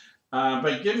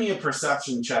 But give me a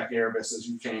perception check, Erebus, as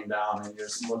you came down and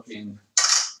just looking.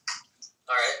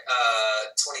 All right,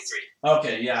 23.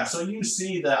 Okay, yeah. So you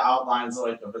see the outlines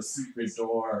of a secret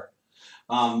door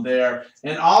there,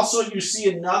 and also you see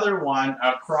another one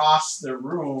across the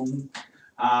room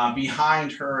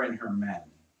behind her and her men.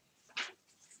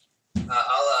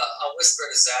 I'll whisper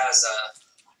to Zaz.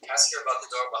 Ask her about the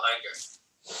door behind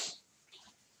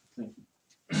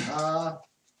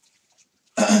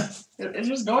her.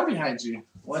 There's a door behind you.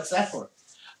 What's that for?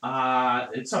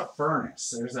 It's a furnace.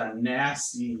 There's a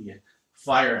nasty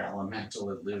fire elemental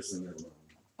that lives in the room.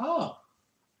 Oh.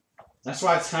 That's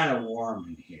why it's kind of warm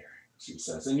in here, she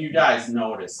says. And you guys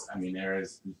notice, I mean,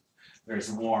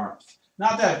 there's warmth.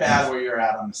 Not that bad where you're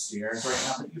at on the stairs right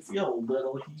now, but you feel a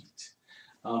little heat.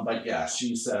 But yeah,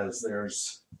 she says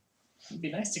there's... It'd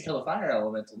be nice to kill a fire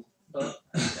elemental, but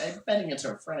I'm betting it's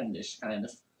her friendish, kind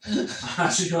of.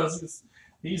 She goes,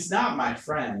 he's not my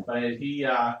friend, but he's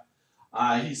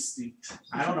I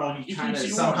don't know, he kind of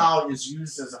somehow is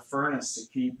used as a furnace to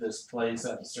keep this place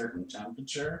at a certain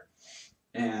temperature.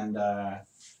 And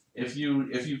if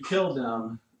you killed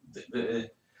him, the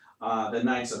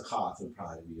Knights of Koth would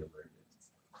probably be alerted.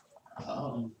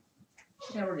 Oh.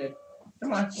 Yeah, we're good.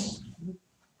 Come on.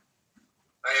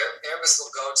 Erebus will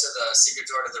go to the secret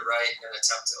door to the right and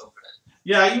attempt to open it.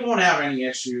 Yeah, you won't have any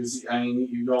issues. I mean,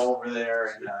 you go over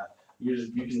there and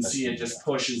you can see it just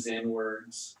pushes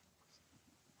inwards.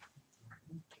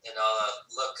 And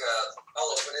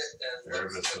I'll open it and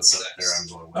Erebus was up there. I'm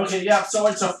going with Okay, yeah, so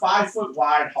it's a 5-foot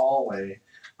wide hallway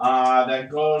that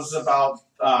goes about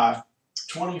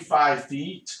 25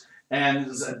 feet and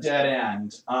is a dead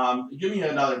end. Give me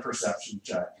another perception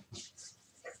check.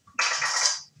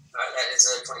 that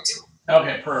is a 22.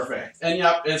 Okay, perfect. And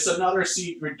yep, it's another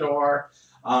secret door.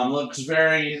 Looks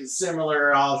very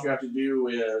similar. All you have to do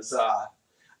is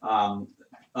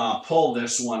pull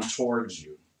this one towards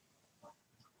you.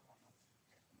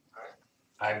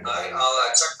 I'm Alright, I'll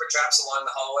check for traps along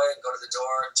the hallway and go to the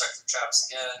door, check for traps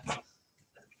again.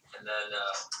 And then,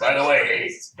 By the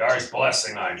way, Dar's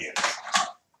blessing on you.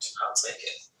 I'll take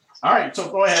it. All right, so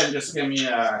go ahead and just give me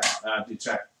a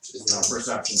detect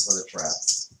perception for the trap.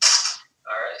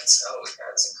 Alright, oh,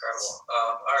 that's incredible.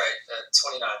 Alright,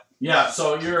 29. Yeah,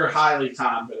 so you're highly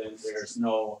confident there's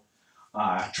no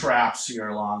traps here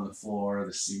along the floor,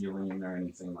 the ceiling, or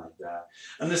anything like that.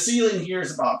 And the ceiling here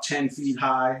is about 10 feet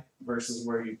high versus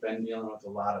where you've been dealing with a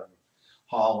lot of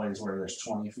hallways where there's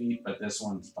 20 feet, but this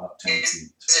one's about 10 feet.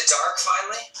 Is it dark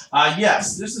finally?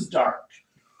 Yes, this is dark.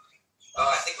 Oh,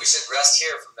 I think we should rest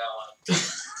here from now on.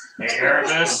 Hey,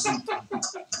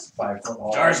 Erebus, 5 foot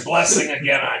wall. Dar's blessing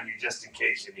again on you, just in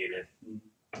case you need it.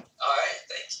 Alright,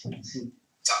 thank you.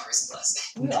 Dar's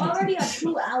blessing. We already have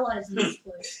 2 allies in this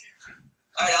place.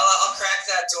 Alright, I'll crack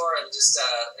that door and just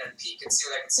and peek and see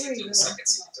what I can see There through you the go. second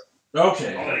secret door.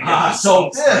 Okay, Oh, you got so one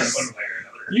way this, or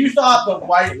another. you thought the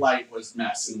white light was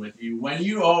messing with you. When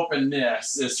you open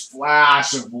this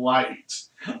flash of light,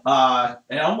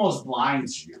 it almost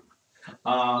blinds you.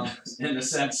 In the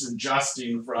sense of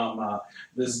adjusting from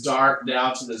this dark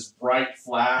down to this bright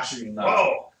flashing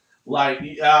Whoa! light.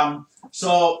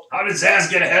 So How did Zaz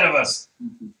get ahead of us?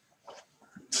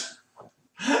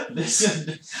 this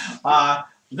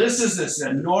is this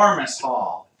enormous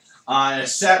hall.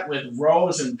 It's set with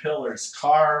rows and pillars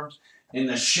carved in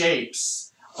the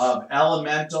shapes of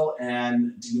elemental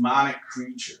and demonic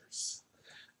creatures.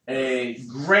 A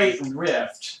great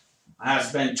rift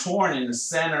has been torn in the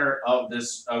center of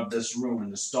this room, in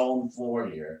the stone floor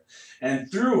here, and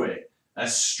through it, a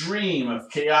stream of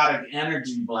chaotic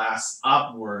energy blasts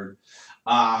upward,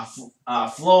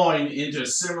 flowing into a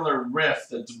similar rift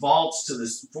that vaults to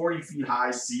this 40 feet high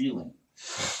ceiling.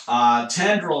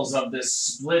 Tendrils of this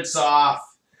splits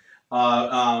off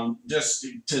just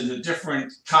to the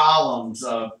different columns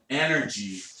of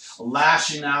energy,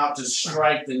 lashing out to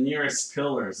strike the nearest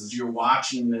pillars as you're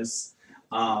watching this.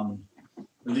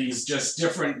 These just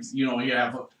different, you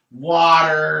have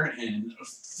water and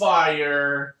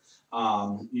fire,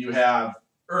 you have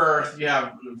earth, you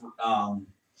have,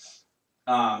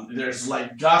 there's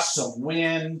like gusts of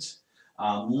wind,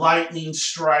 lightning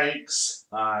strikes,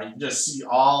 you just see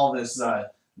all this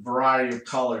variety of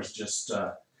colors just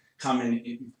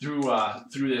coming through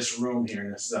this room here,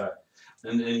 in this,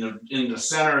 in the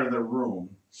center of the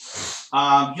room.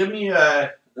 Give me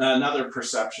another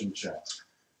perception check.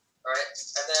 Alright,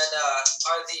 and then are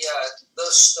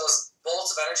those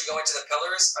bolts of energy going to the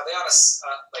pillars? Are they on a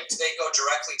like? Do they go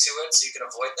directly to it so you can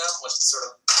avoid them with sort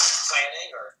of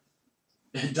planning, or?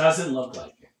 It doesn't look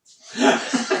like it. Yeah, I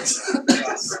presume.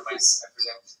 That's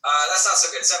not so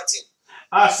good. 17.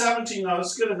 17, no,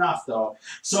 it's good enough though.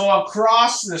 So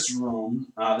across this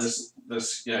room,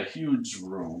 this huge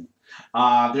room,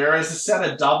 there is a set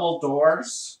of double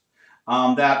doors.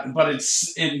 But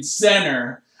it's in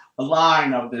center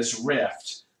line of this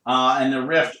rift, and the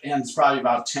rift ends probably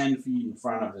about 10 feet in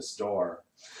front of this door.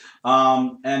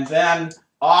 And then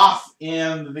off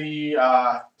in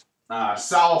the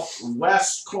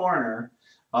southwest corner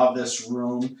of this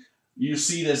room, you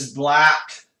see this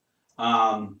black,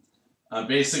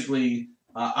 basically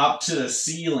up to the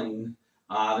ceiling,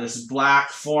 this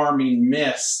black forming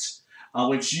mist,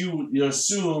 which you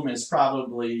assume is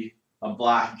probably a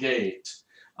black gate,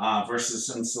 versus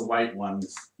since the white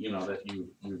ones, that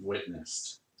you've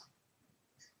witnessed.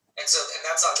 And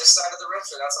that's on this side of the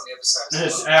rift, or that's on the other side as well?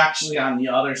 It's actually on the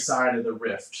other side of the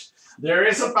rift. There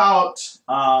is about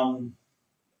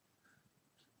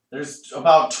there's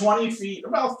about 20 feet,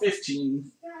 about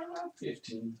 15,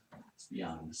 let's be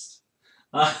honest.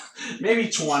 Maybe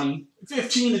 20,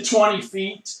 15 to 20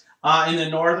 feet in the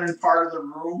northern part of the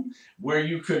room where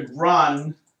you could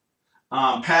run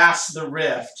past the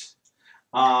rift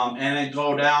and then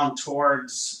go down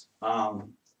towards the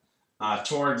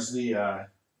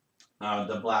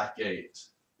black gate.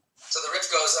 So the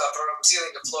rift goes from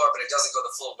ceiling to floor, but it doesn't go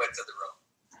the full width of the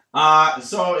room.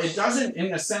 So it doesn't,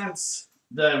 in a sense,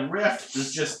 the rift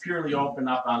is just purely open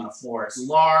up on the floor. It's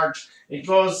large. It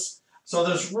goes, so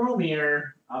this room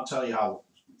here, I'll tell you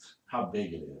how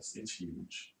big it is. It's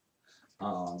huge.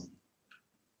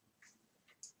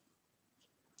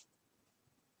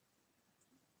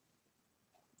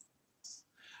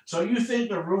 So you think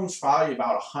the room's probably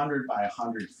about 100 by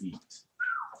 100 feet.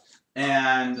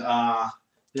 And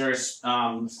there's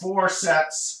 4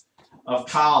 sets of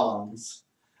columns,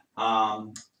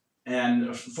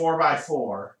 and 4 by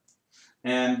 4,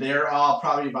 and they're all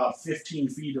probably about 15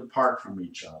 feet apart from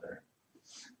each other.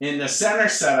 In the center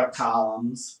set of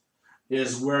columns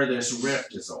is where this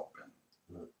rift is open.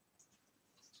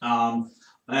 And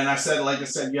like I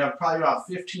said, you have probably about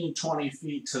 15, 20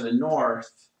 feet to the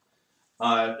north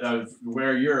of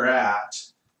where you're at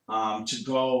to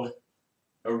go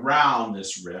around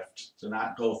this rift, to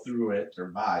not go through it or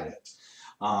by it.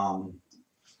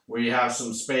 Where you have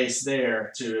some space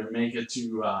there to make it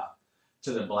to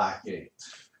the Black Gate.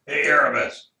 Hey,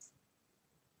 Erebus.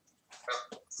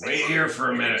 Wait here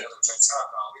for a minute.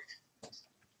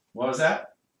 What was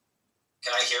that?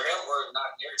 Can I hear him? We're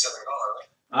not near each other at all, are we?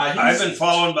 I've been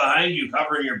following behind you,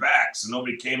 covering your back, so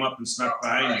nobody came up and snuck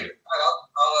behind you. All right,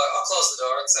 I'll close the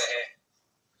door and say,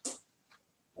 hey.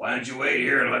 Why don't you wait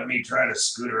here and let me try to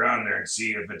scoot around there and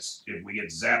see if we get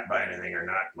zapped by anything or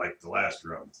not, like the last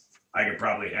room. I could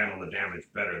probably handle the damage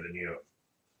better than you.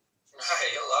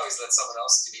 You'll always let someone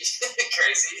else be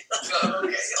crazy.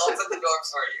 Okay, I'll open the door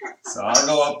for you. So I'll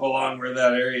go up along where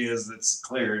that area is that's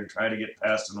clear and try to get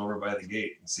past and over by the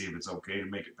gate and see if it's okay to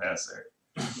make it past there.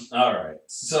 All right.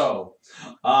 So,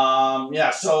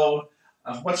 yeah. So,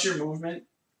 what's your movement?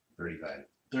 35.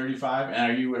 35.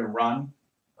 And are you in a run?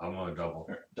 I'm on a double.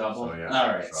 Double. So, yeah, all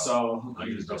right. So I'll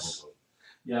use double.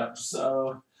 Yep.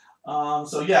 So,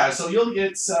 yeah. So you'll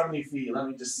get 70 feet. Let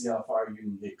me just see how far you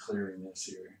can get clearing this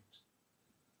here.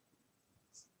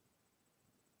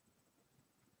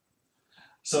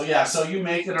 So yeah. So you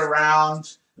make it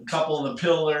around a couple of the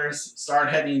pillars. Start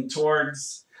heading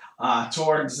towards. Now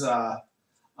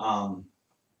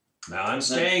I'm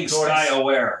staying sky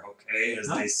aware, okay, as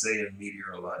they say in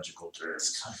meteorological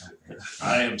terms.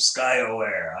 I am sky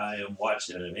aware. I am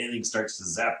watching. If anything starts to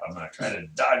zap, I'm going to try to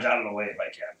dodge out of the way if I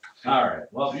can. All right.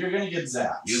 Well, you're going to get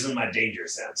zapped. Using my danger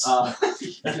sense.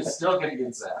 You're still going to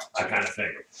get zapped. I kind of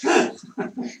figured.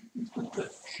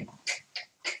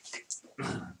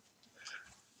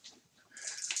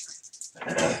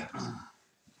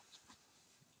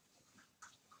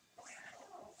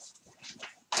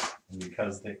 And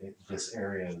because this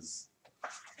area's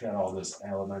got all this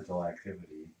elemental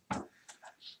activity.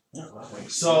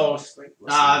 So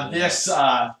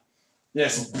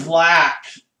this black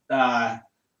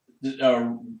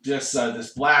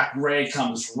this black ray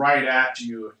comes right at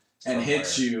you and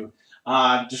hits you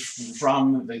just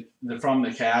from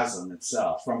the chasm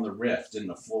itself, from the rift in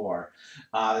the floor.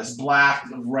 This black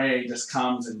ray just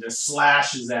comes and just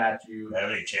slashes at you. Have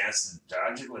any chance to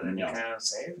dodge it with any kind of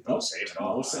save? No save at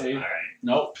all. No save. All right.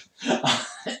 Nope.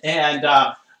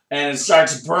 And it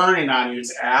starts burning on you.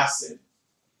 It's acid.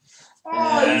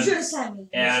 Oh, you should have sent me.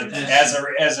 And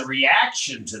as a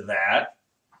reaction to that,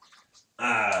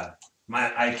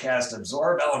 I cast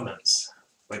Absorb Elements,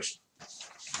 which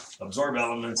Absorb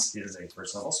Elements is a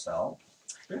first level spell,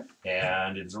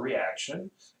 and it's a reaction,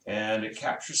 and it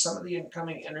captures some of the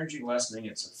incoming energy, lessening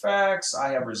its effects. I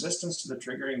have resistance to the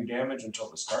triggering damage until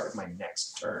the start of my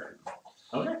next turn.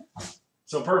 Okay.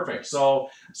 So perfect. So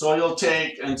you'll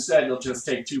just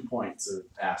take 2 points of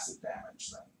acid damage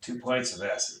then. 2 points of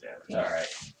acid damage. All right.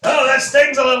 Oh, that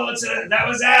stings a little. That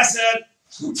was acid.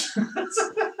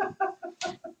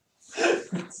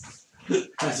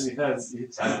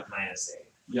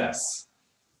 Yes. -8.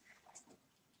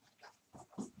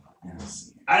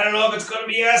 Yes. I don't know if it's going to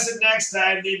be acid next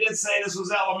time. They did say this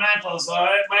was elemental, so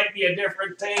it might be a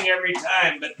different thing every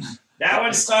time. But that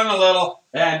one stung a little.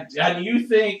 And you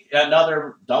think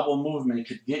another double movement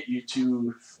could get you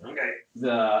to I'm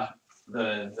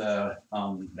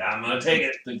gonna take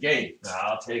it. the gate.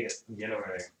 I'll take it. Get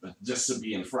over there. Just to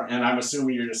be in front. And I'm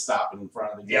assuming you're just stopping in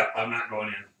front of the gate. Yep, I'm not going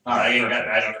in. All right,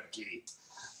 I don't have a key.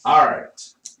 All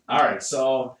right.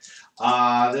 So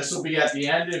this will be at the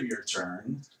end of your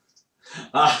turn.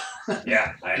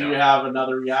 Yeah, I Do know. you have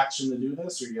another reaction to do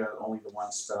this, or you have only the one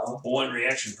spell? One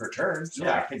reaction per turn. So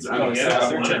Yeah, I can do I would it say again if I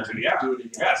another wanted turn. to. Yeah. Do it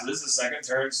again. Yeah, so this is the second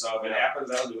turn, so if it happens,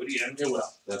 I'll do it again. It will.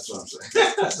 That's what I'm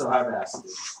saying. That's what I've asked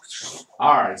you.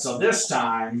 All right. So this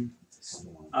time,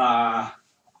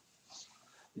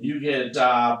 you get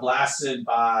blasted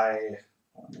by.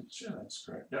 Let me make sure that's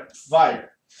correct. Yep,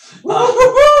 fire.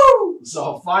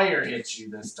 So fire hits you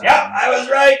this time. Yep, I was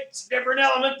right. It's a different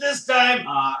element this time.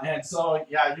 And so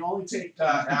yeah, you only take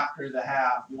after the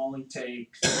half. You only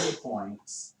take 3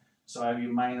 points. So I have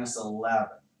you minus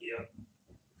 11. Yep.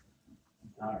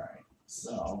 All right.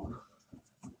 So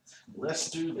let's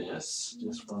do this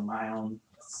just for my own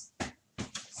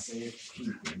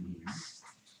safekeeping here.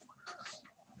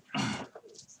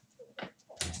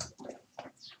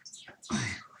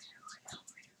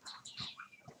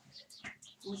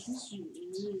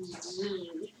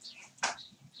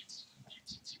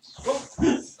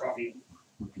 Coffee.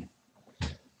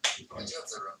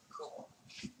 Cool.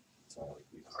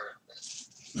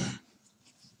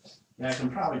 Yeah, I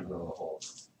can probably grow the whole.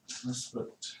 Let's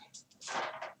put.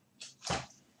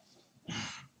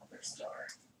 There's Dar.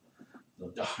 The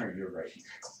Dar, you're right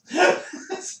here.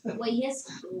 Wait, yes.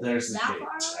 There's the that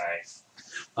gate.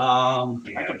 far?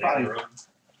 I could probably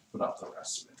put out the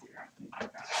rest of it here. I think I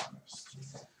got the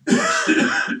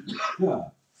rest.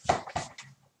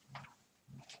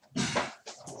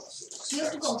 Do you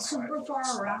have to go super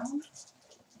far around?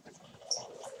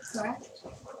 Correct?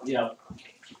 Yep.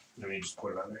 Let me just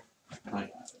put it on there. I got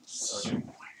it. So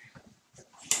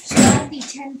I'll be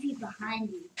 10 feet behind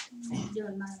you.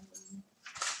 Doing my own.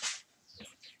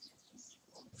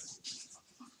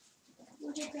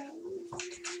 Look at that.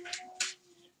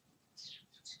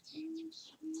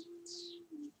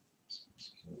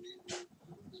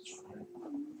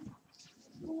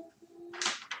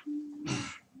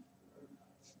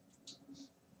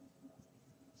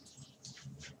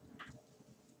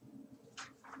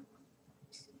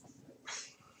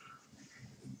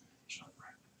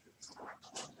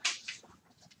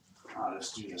 I'll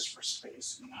just do this for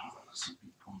space, you know. Some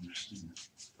people understand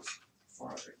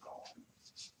before they go.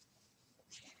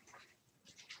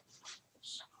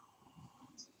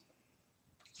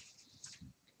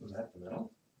 Was that the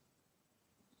middle?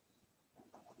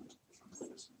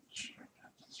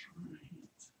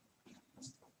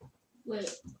 Wait,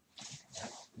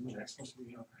 Isn't that supposed to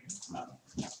be over here? No, not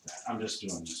that. I'm just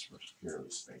doing this for purely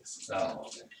space. Oh,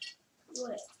 okay.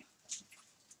 wait.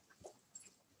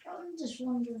 I'm just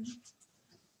wondering.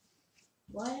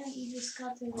 Why don't you just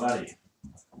cut the Buddy,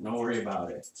 don't worry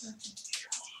about it.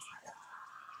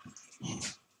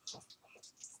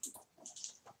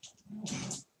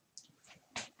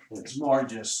 It's more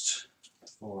just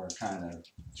for kind of.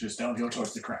 Just don't go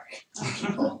towards the crack.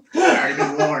 People have already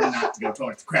been warned not to go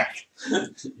towards the crack.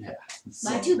 Yeah. My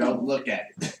So, two Don't people. look at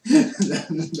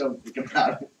it. Don't think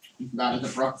about it. Not in the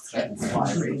process.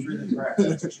 Fly right through the crack.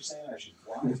 That's what you're saying? I should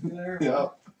fly through there?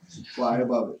 Yep. Fly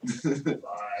above it.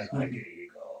 Fly like an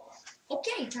eagle.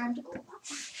 Okay, time to go.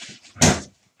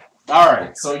 all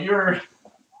right, so you're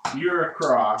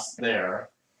across there.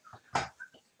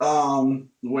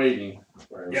 Waiting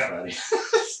for Yeah. everybody.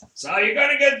 So you're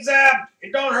gonna get zapped.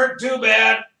 It don't hurt too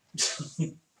bad.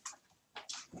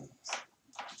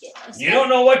 You don't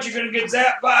know what you're gonna get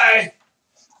zapped by.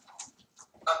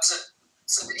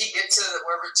 So did he get to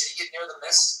wherever? Did he get near the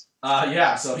mist?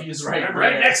 Yeah, so he's right I'm there.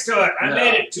 right next to it. I Yeah.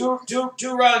 made it two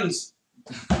runs.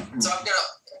 So I'm gonna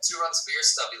 2 runs for your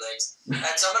stubby legs,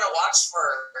 and so I'm gonna watch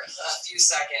for a few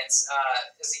seconds.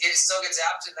 Does he still get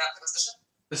zapped in that position?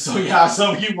 So yeah,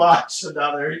 so you watch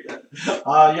another.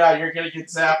 Yeah, you're gonna get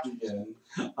zapped again.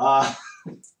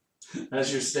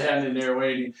 As you're standing there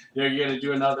waiting, you're gonna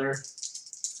do another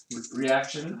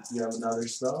reaction. You have another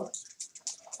spell.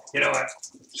 You know what?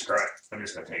 Screw it. I'm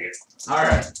just gonna take it. All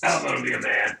right. I'm gonna be a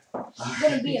man You're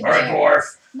gonna be a or a bear.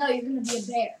 dwarf. No, you're gonna be a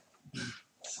bear.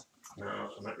 No,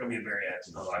 I'm not gonna be a bear yet.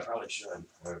 Although I probably should. I'm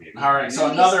gonna be a All right. So You're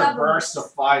gonna be another stubborn. burst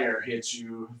of fire hits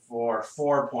you for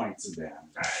 4 points of damage.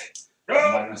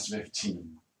 Alright. Minus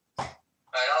 15. Alright,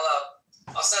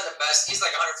 I'll send the best. He's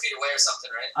like 100 feet away or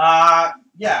something, right?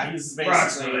 Yeah, he's basically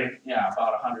Approximately.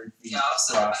 about 100 feet Yeah, I'll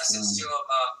send a across. message to him.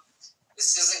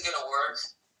 This isn't gonna work.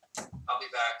 I'll be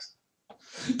back.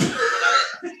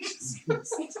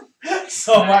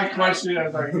 So my question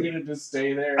is, are you gonna just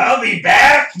stay there? I'll be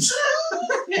back.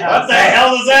 Yeah, What the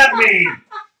hell does that mean? And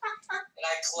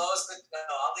I close the. No,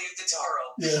 I'll leave the door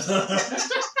open.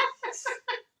 Yeah.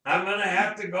 I'm gonna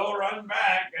have to go run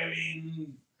back. I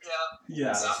mean, Yeah.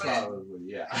 Yeah, So I'm gonna- probably.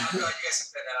 Yeah. You guys can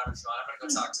figure that out if you want. I'm gonna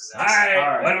go talk to Zach. alright.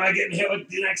 Alright. When am I getting hit with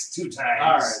the next 2 times?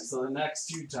 All right. So the next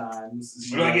 2 times.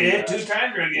 Do I get hit 2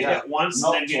 times or I get Yeah. hit once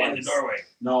Nope, and then get in the twice. doorway?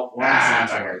 No. Ah,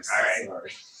 Once and bugger. twice.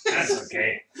 Alright. That's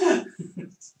okay.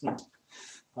 Sorry.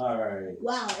 All right.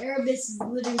 Wow, Erebus is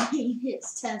literally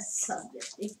his test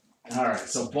subject. All right.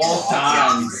 So both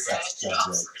times.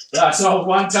 Yeah. So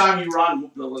one time you run,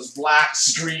 this black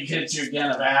streak hits you again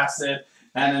of acid,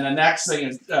 and then the next thing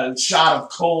is a shot of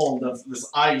cold of this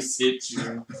ice hits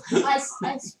you. Ice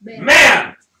bear.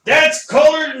 Man, that's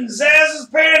colder than Zaz's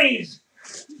panties.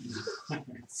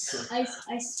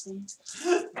 Ice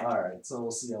bear. All right. So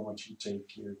we'll see how much you take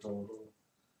here total.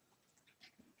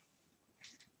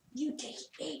 You take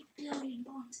 8 billion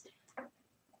bonds.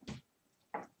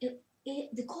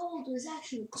 The cold was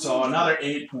actually cold. So another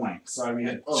 8 points. So we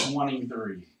had Oh.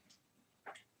 23.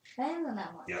 Better than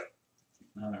that one. Yep.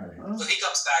 All right. So he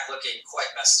comes back looking quite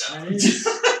messed up.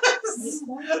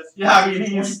 Yeah, I mean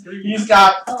he's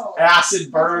got Oh. acid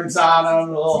burns on him,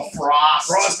 a little frost.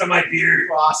 Frost on my beard.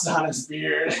 Frost on his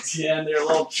beard at the end there, a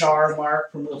little char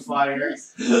mark from the fire.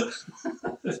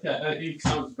 He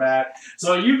comes back.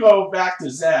 So you go back to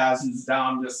Zaz, who's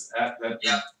down just at that.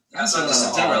 Yeah. That's what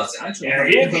I'm saying. Yeah,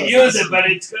 you can use it, but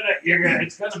it's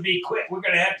gonna be quick. We're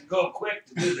gonna have to go quick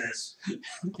to do this.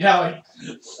 Yeah,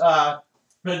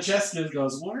 Francesca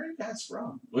goes, "Where are you guys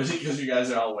from?" Was it because you guys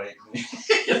are all waiting?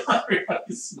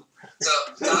 Everybody's So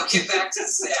I'll get back to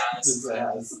Zaz.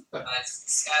 Zaz.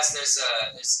 Zaz,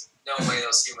 there's no way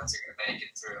those humans are gonna make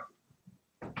it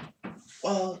through.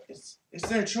 Well, it's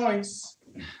their choice.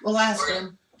 We'll ask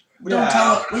them. We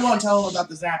Yeah. won't tell them about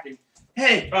the zapping.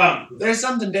 Hey, Um, there's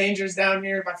something dangerous down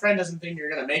here. My friend doesn't think you're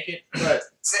gonna make it, but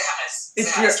Zaz,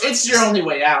 it's your only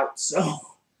way out. So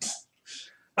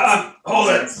hold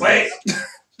it, wait.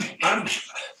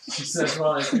 She says,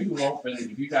 "Well, if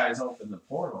you guys open the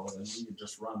portal, then we can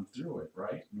just run through it,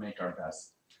 right? Make our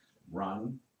best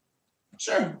run."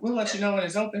 sure, we'll let you know when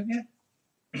it's open.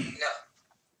 Yeah, No.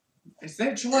 it's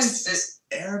their choice. This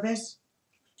Erebus.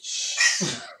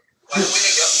 why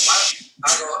don't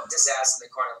I go up to Zaz in the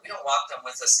corner? We don't want them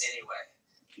with us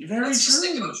anyway. Very Let's just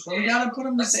true. negotiate. But we gotta put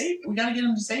them to safe. We gotta get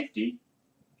them to safety.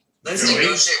 Let's Do we?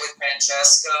 negotiate with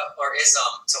Francesca or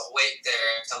Ism to wait there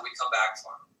until we come back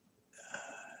for him.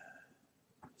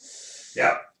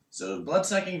 Yep. So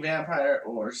blood-sucking vampire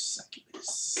or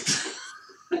succubus.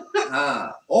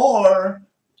 Or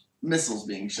missiles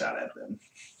being shot at them.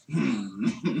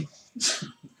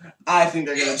 I think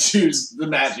they're gonna choose the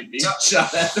magic being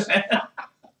shot at them.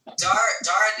 Dar,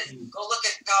 go look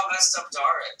at how messed up Dar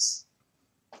is.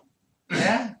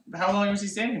 Yeah? How long was he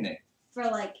standing there? For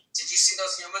like, Did you see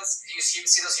those humans? Did you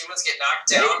see those humans get knocked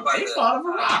down by they the fought him a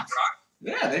rock. rock?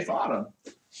 Yeah, they fought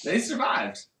him. They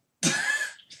survived.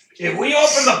 If we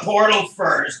open the portal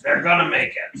first, they're gonna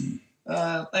make it.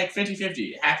 Like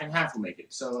 50-50. Half and half will make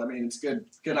it. So, I mean, it's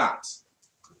good odds.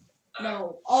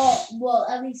 no, oh, well,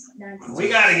 at least 9. We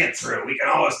gotta get through. We can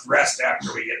always rest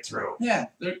after we get through. Yeah,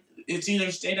 it's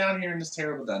either stay down here in this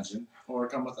terrible dungeon or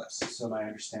come with us. So my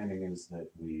understanding is that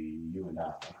you and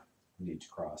I need to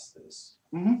cross this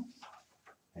Mhm.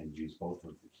 and use both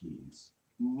of the keys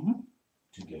Mm-hmm.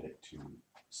 to get it to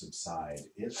subside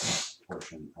its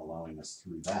portion, allowing us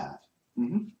through that,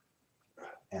 Mhm.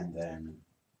 and then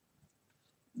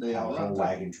They have all a whole run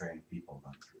wagon train of people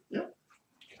run through.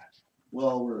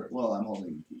 Well, I'm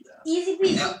holding the key down. Easy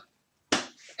peasy. Yeah.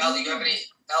 Elle, you have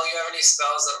any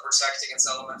spells that protect against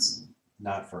elements?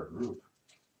 Not for a group.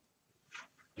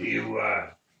 Do you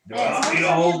want me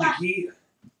to hold the key?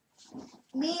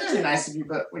 Me That'd be too. nice of you,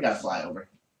 but we gotta fly over.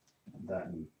 That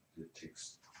and it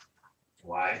takes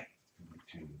Why?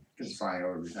 to Because flying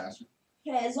over would be faster.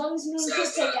 Okay, as long as me and So you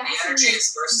the take action. energy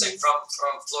is bursting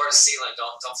from floor to ceiling.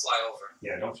 Don't fly over.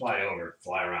 Yeah, don't fly over.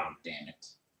 Fly around. Damn it.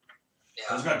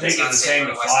 Yeah. It's gonna It's take you not the safe, same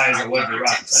to otherwise fly as I it would to would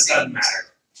run. take the That doesn't seat.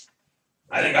 matter.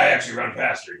 I think I actually run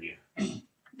faster than you.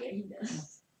 Yeah, he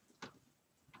does.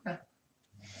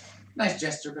 Nice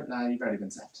gesture, but nah, you've already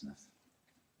been sacked enough.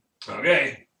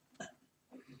 Okay.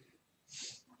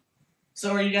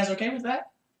 So are you guys okay with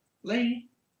that? Lady?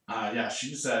 Yeah,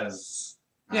 she says.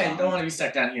 Yeah, you don't want to be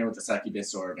stuck down here with a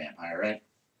succubus or a vampire, right?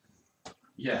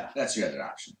 Yeah, That's your other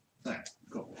option. Alright,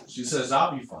 cool. she says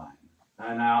I'll be fine,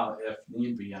 and if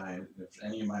need be, if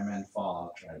any of my men fall,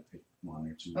 I'll try to pick one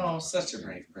or two. Oh, such a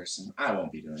brave person. I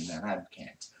won't be doing that. I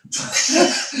can't.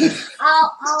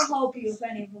 I'll help you if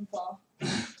any of them fall.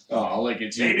 Oh, look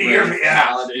at you. Maybe brave you're- yeah.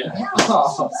 Paladin. Yeah,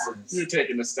 Oh, you're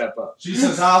taking a step up. She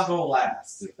says I'll go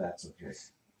last if that's okay.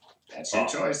 That's your Oh.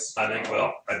 choice. I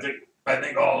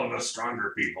think all of us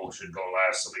stronger people should go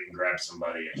last so we can grab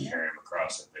somebody and carry them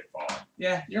across if they fall.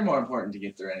 Yeah, you're more important to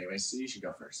get through anyway, so you should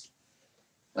go first.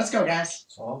 Let's go, guys.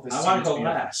 So all this I want seems to go be-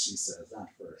 last. She says, not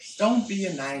first. Don't be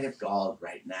a knight of gold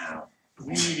right now.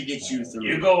 We need to get you through.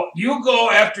 You go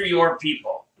after your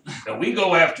people. And we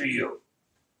go after you.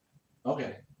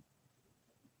 Okay.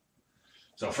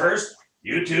 So first,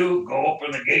 you two go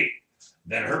open the gate.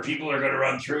 Then her people are gonna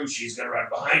run through, she's gonna run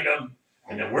behind them,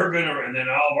 and then then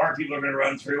all of our people are gonna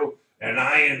run through, and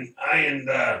I and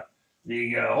the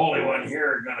Holy One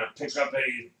here are gonna pick up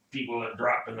any people that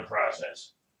drop in the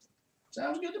process.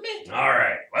 Sounds good to me. All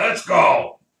right, let's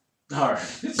go. All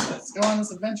right. Let's go on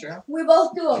this adventure, huh? We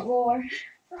both do a roar.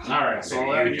 All right. So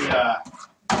let me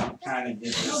kind of get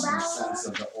No some battle. sense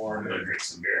of the I'm order. gonna drink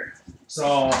some beer.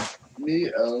 So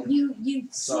Me, oh. You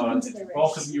So into the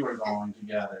both race. of you are going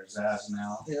together, Zaz and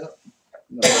Elle. Yep.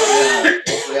 No,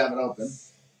 we have it open.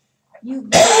 You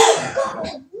go.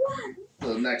 Run.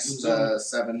 So now next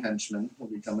 7 henchmen will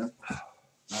be coming.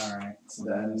 Alright, so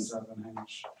Then- then 7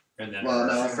 hench. And then Well,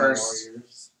 no, Seven first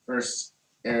warriors.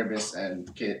 Erebus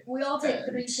and Kit. We all take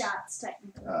 3 shots,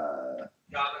 technically. No,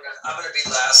 I'm gonna be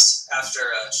last after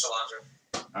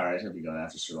Shalandra. Alright, he'll be going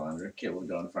after Shalandra. Kit will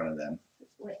go in front of them.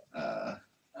 Wait.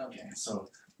 Okay, so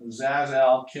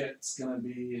Zazel, Kit's gonna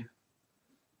be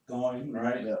going,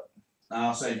 right? Yep.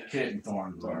 I'll say Kit and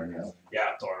Thorn. Thorn, yeah.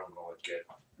 Yeah, Thorn will go with Kit.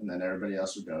 And then everybody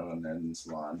else would go, and then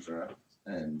Shalandra,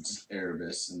 and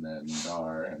Erebus, and then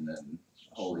Dar, and then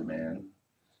Holy Man.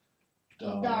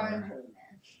 Darn Dar, holy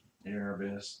man.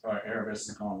 Erebus. Or Erebus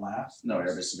is going last? No,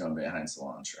 Erebus is going behind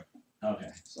Shalandra. Okay.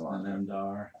 And Shalandra. then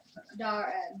Dar.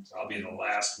 Dar and. I'll be the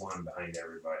last one behind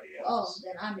everybody Oh, else.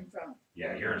 then I'm in front.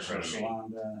 Yeah, you're in front of me.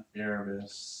 Shalanda,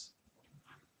 Erebus,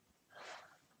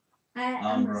 I'm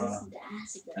Umbra, resistant to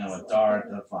acid. and that's with why. Dar at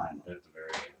the final. At the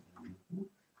very end.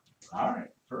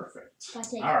 Alright, perfect. If I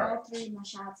take Alright. all 3 of my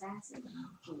shots acid, then I'm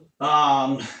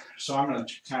cool. So I'm gonna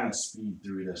kind of speed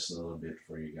through this a little bit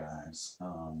for you guys,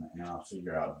 and I'll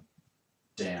figure out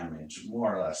damage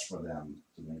more or less for them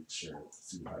to make sure,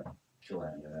 see if I can kill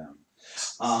any of them.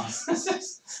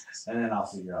 And then I'll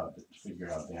figure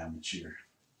out damage here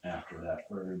after that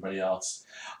for everybody else.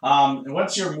 And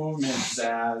what's your movement,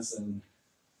 Zaz? And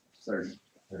 30.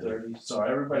 30. So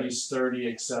everybody's 30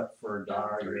 except for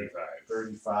Dar. You're 35.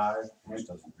 35. Which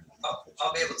doesn't really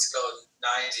I'll be able to go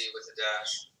 90 with a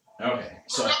dash. Okay.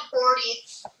 So I'm at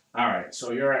 40. all right.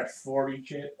 So you're at 40,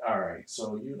 Kit. All right.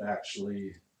 So you'd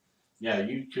actually, yeah,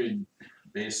 you could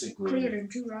basically Cleared in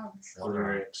 2 rounds.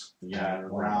 clear it, yeah,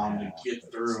 around and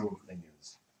get through. Thing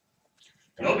is,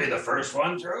 You'll be the first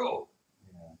one through.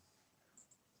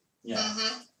 Yeah.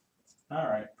 Mm-hmm. All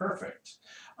right. Perfect.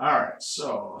 All right.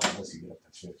 So unless you get up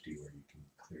to 50 where you can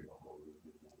clear the whole room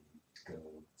and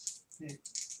go.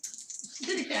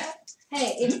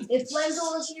 Hey, if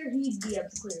Flamzola was here, he'd be able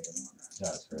to clear it in 1 round.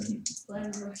 That's right.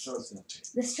 Flamzola. so it's gonna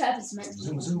take. This trap is meant to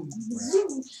Zoom, zoom.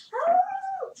 Zoom. Ah!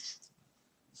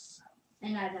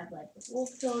 And I'd have like the wolf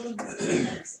totem.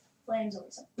 Flame's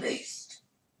always a beast.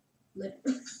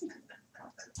 Literally.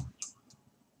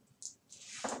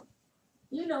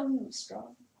 You know he was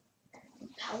strong. And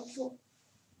powerful.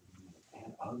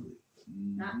 And ugly.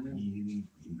 Not Really,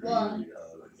 Well, really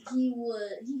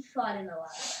ugly. he fought in a lot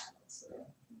of battles. So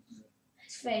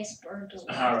his face burned a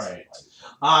lot.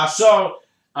 All right.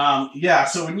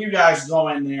 So when you guys go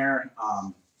in there,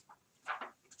 I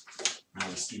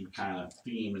just do kind of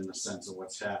theme in the sense of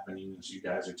what's happening as you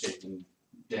guys are taking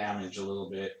damage a little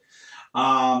bit.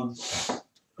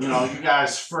 You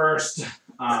guys first,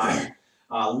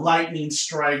 lightning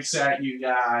strikes at you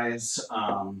guys,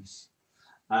 and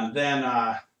then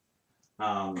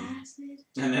Acid.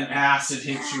 acid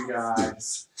hits you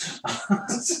guys.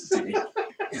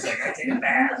 He's like, I take a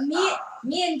bath.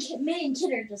 Me and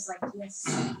Kid are just like, yes.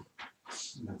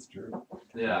 That's true.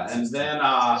 Yeah, and then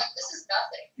This is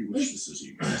nothing. You wish this was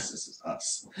you guys. This is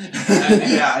us.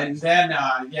 and then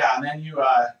you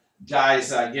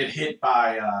guys get hit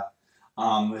by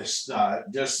this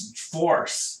just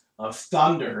force of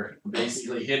thunder,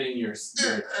 basically hitting your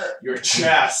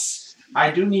chest. I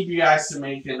do need you guys to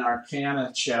make an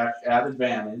Arcana check at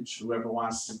advantage. Whoever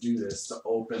wants to do this to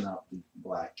open up the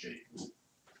black gate.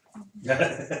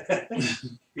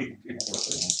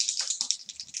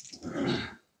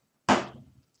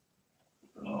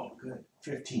 Oh, good.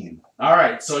 15. All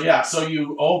right, so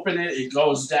you open it. It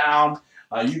goes down.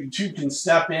 You two can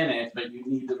step in it, but you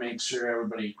need to make sure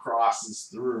everybody crosses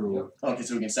through. Okay,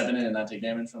 so we can step in it and not take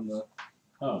damage from the.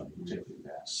 Oh, you did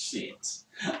that. Shit.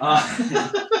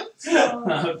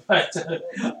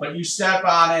 But you step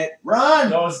on it, Run!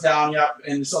 goes down, yep,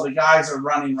 and so the guys are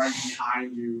running right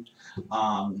behind you.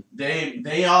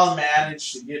 They all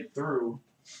manage to get through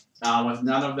with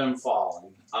none of them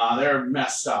falling. They're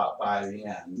messed up by the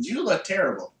end. You look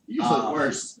terrible. You look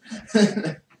worse.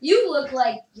 You look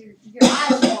like your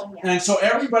eyes are going out. And so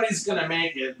everybody's gonna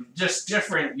make it just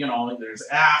different, there's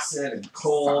acid and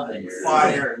cold and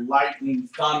fire and lightning,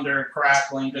 thunder,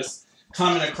 crackling, just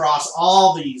coming across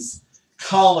all these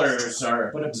colors are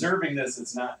But observing this,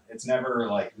 it's never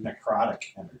like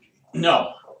necrotic energy.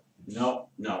 no.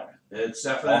 It's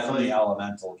definitely all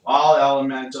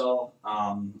elemental.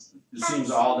 It seems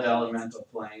all the elemental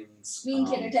planes Me and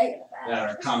Kid are taking it that back.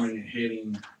 are coming and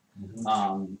hitting.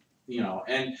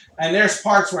 And there's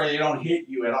parts where they don't hit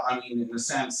you at all. I mean, in a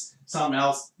sense, something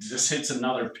else just hits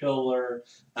another pillar.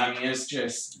 I mean, it's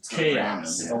just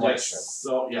chaos. It's a light show.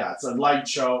 So yeah, it's a light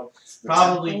show.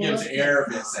 Probably gives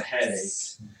Erebus a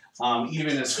headache.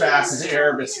 Even as fast as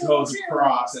Erebus goes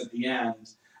across at the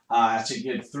end to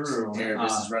get through.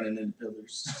 Erebus is running into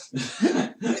pillars.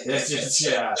 It's just,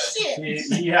 yeah.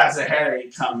 He has a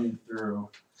headache coming through.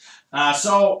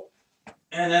 So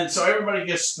everybody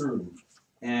gets through.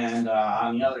 And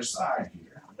on the other side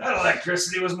here. That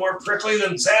electricity was more prickly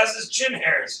than Zaz's chin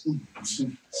hairs.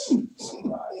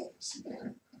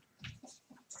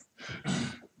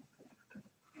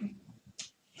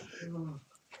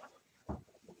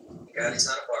 God, he's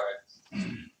not a bard.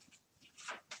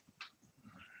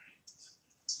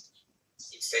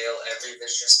 He'd fail every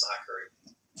vicious mockery.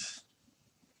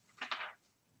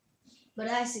 But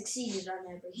I succeeded on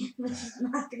every vicious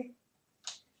mockery.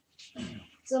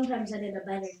 Sometimes I did a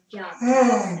better job than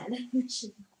that.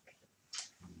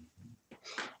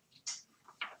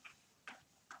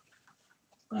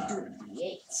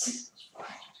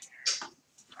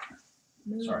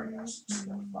 Sorry guys, just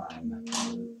gotta find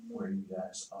where you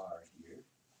guys are here.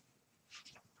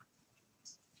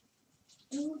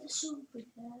 Do the super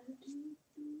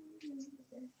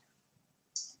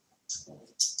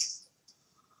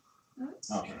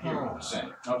Okay, here we go.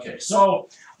 Okay, so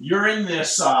you're in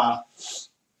this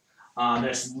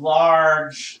this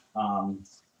large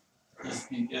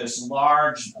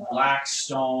black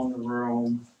stone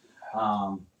room,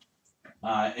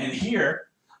 and here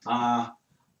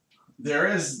there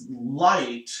is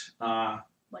light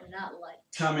but not light.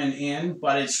 coming in,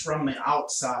 but it's from the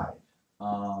outside,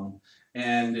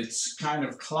 and it's kind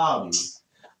of cloudy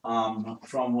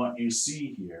from what you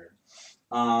see here.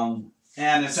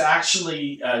 And it's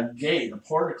actually a gate, a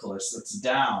portcullis that's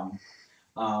down.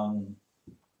 And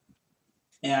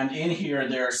in here,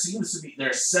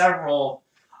 there's several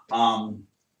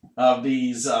of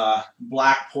these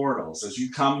black portals. As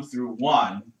you come through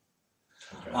one,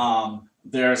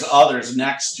 there's others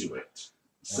next to it.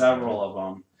 Several of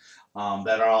them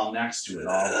that are all next to it,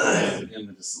 all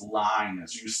in this line.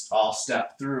 As you all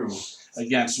step through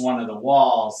against one of the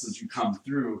walls, as you come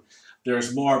through,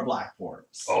 there's more black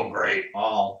portals. Oh, great.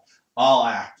 All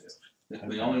active.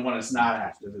 The only one that's not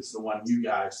active is the one you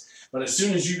guys. But as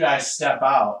soon as you guys step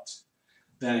out,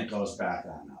 then it goes back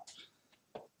on up.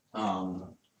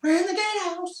 We're in the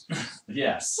gatehouse.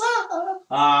 Yes.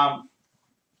 Long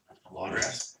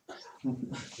rest.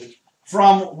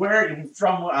 From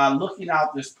looking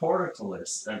out this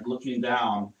portcullis and looking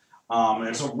down,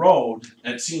 there's a road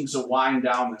that seems to wind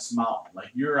down this mountain. Like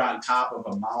you're on top of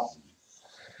a mountain.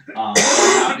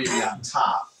 Not maybe on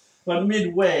top, but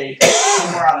midway,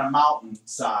 somewhere on a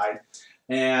mountainside,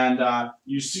 and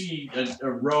you see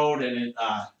a road, and it,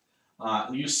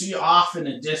 you see off in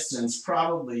the distance,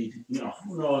 probably,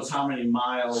 who knows how many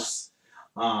miles,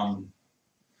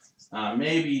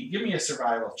 maybe, give me a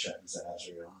survival check,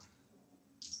 Zazriel.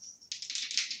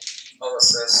 Oh,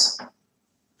 sis.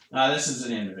 This is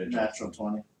an individual. Natural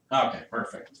 20. Okay,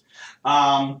 perfect.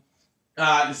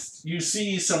 You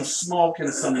see some smoke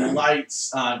and some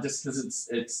lights, just because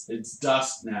it's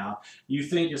dusk now. You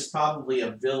think it's probably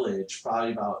a village,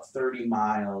 probably about 30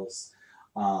 miles.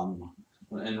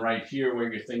 And right here,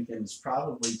 where you're thinking, is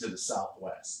probably to the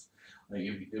southwest. Like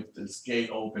if this gate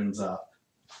opens up,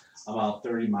 about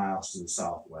 30 miles to the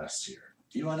southwest here.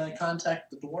 Do you want to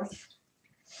contact the dwarf?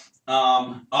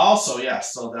 Also,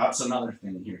 yes. So that's another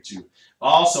thing here too.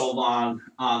 Also, along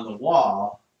on the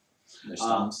wall.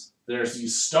 There's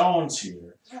these stones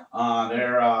here.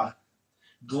 They're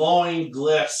glowing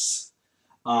glyphs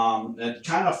that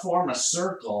kind of form a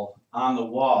circle on the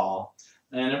wall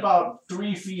and about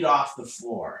 3 feet off the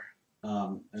floor.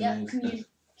 Communication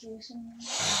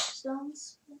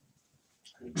stones.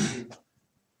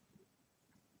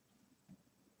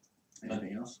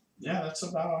 Anything else? Yeah, that's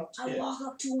about I it. walk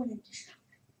up to one and just.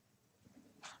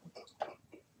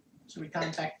 Should we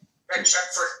contact? Right,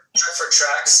 check for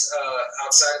tracks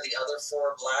outside of the other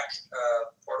 4 black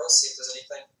portals. See if there's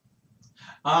anything.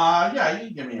 Yeah, you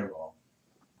can give me a roll.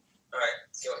 All right,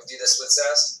 do you want to do this with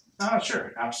Zaz?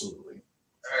 Sure, absolutely.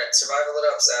 All right, survival it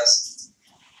up, Zaz.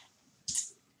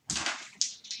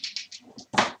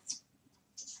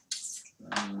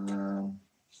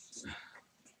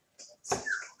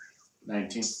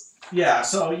 19. Yeah,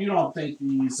 so you don't think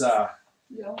these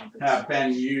have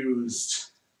been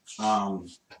used.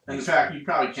 In fact, you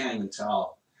probably can't even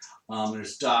tell.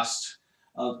 There's dust,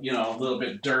 a little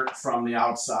bit dirt from the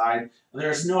outside.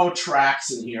 There's no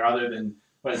tracks in here other than,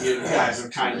 but you guys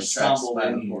have kind of stumbled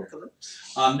in here.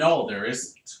 No, there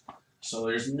isn't. So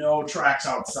there's no tracks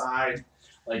outside,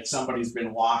 like somebody's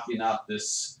been walking up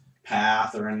this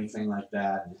path or anything like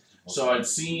that. So it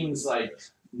seems like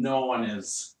no one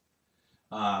has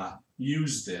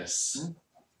used this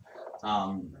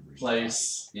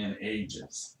place in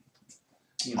ages.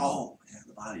 Oh, yeah,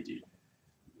 the body dude.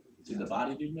 Did the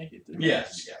body dude make it?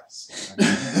 Yes.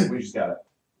 We just gotta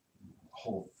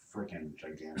whole freaking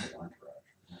gigantic entourage.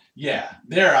 Yeah,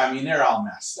 they're all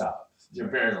messed up. They're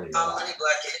barely How alive. many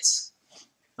black gates?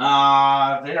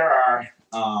 There are,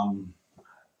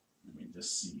 let me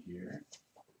just see here.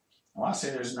 I want to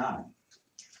say there's 9.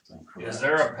 Is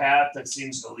there a path that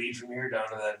seems to lead from here down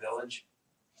to that village?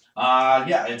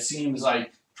 Yeah, it seems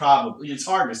like probably, it's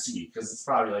hard to see because it's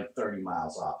probably like 30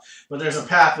 miles off. But there's a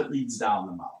path that leads down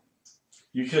the mountain.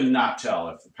 You could not tell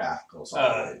if the path goes all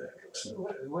the way there.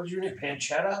 What's your name?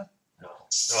 Panchetta? No.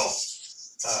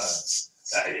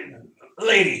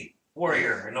 Lady,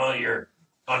 warrior, and all your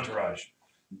entourage.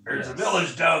 There's a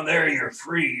village down there. You're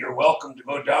free. You're welcome to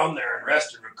go down there and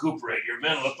rest and recuperate. Your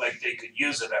men look like they could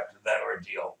use it after that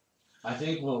ordeal. I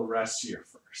think we'll rest here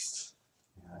first.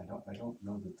 Yeah, I don't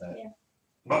know that. Yeah.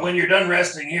 But when you're done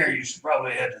resting here, you should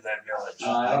probably head to that village.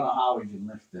 I don't know how we can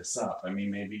lift this up. I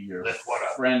mean, maybe your Lift what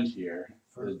up? friend here,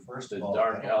 First the of all,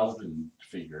 dark I elf, don't- can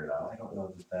figure it out. I don't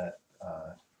know that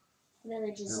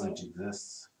Village is village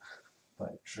exists,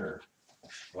 but sure.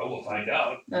 Well, we'll find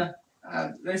out.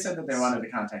 They said that they wanted to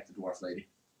contact the dwarf lady.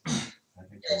 I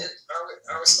think Yeah,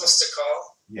 are we supposed to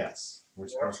call? yes, we're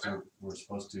supposed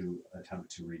to attempt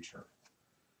to reach her.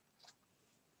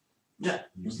 Yeah.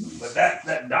 But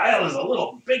that dial is a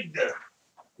little big to...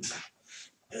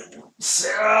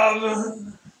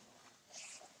 7.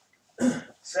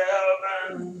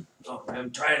 Oh,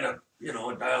 I'm trying to,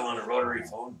 dial on a rotary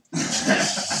phone. Now,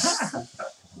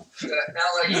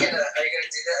 are you gonna do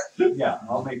that? Yeah,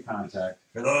 I'll make contact.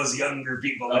 For those younger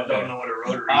people that don't know what a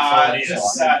rotary phone is.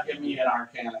 Just give me an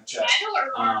Arcana check. I know what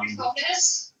a rotary phone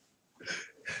is.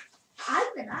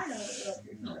 I know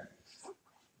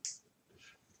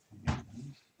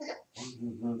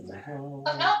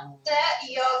what I'm not that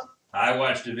young. I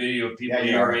watched a video of people Yeah,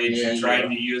 you your are. age Yeah, you trying are.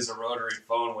 to use a rotary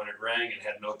phone when it rang and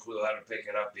had no clue how to pick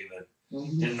it up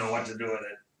even. Didn't know what to do with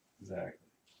it. Exactly.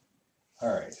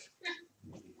 All right.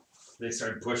 They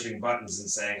started pushing buttons and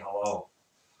saying hello.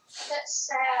 That's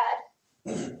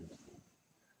sad.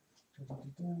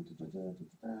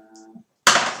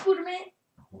 Spooderman.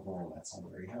 Oh, that's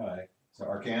not very high. So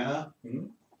Arcana? Mhm.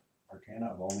 Arcana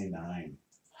of only 9.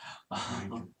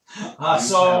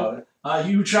 So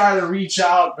you try to reach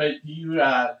out, but you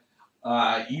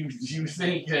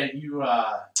think that you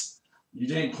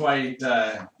didn't quite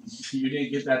you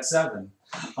didn't get that 7.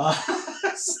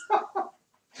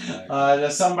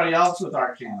 Does somebody else with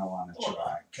Arcana want to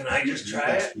try? Can I just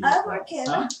try it? I have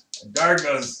Arcana. Dark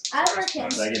goes. I have Arcana.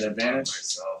 Does I get advantage?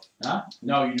 Myself. Huh?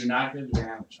 No, you do not get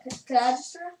advantage. Could I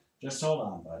just try? Just hold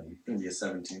on, buddy. Gonna be a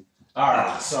 17. All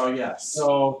right. So yeah.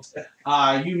 So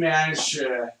you manage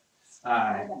to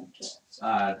I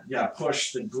got it.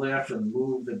 push the glyph and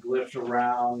move the glyph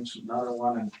around. Another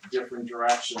one in a different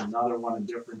direction. Another one in a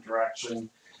different direction,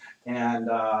 and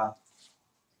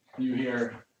you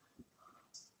hear.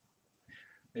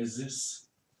 Who is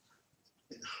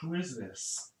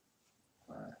this?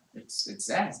 It's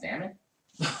Zaz, damn it.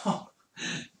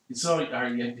 So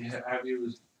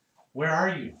where are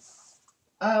you?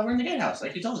 We're in the gatehouse,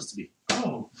 like you told us to be.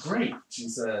 Oh, great. She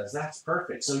says, that's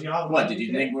perfect. So y'all. What, did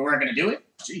you think we weren't gonna do it?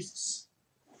 Jesus.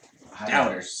 I-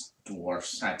 Doubters,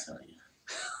 dwarfs, I tell you.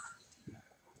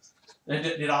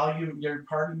 Did all your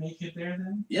party make it there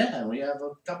then? Yeah, we have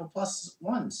a couple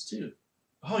 +1s too.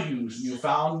 Oh, you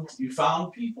found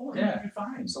people? Who Yeah. did you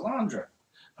find? Salandra.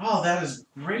 Oh, that is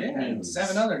great Yeah, and news.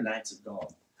 7 other knights have gone.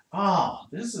 Oh,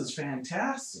 this is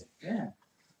fantastic. Yeah,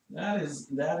 That is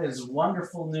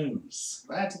wonderful news.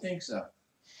 glad to think so.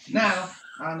 Now,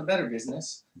 on the better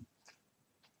business.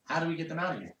 How do we get them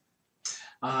out of here?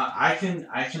 I can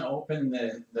open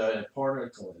the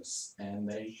portcullis and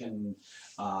they can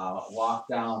walk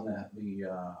down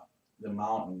the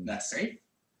mountain. That's safe?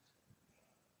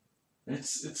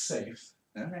 It's safe.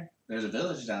 Okay. There's a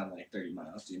village down like 30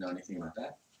 miles. Do you know anything about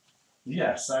that?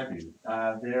 Yes, I do.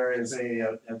 There is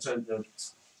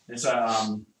it's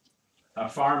a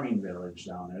farming village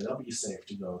down there. They'll be safe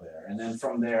to go there, and then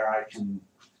from there I can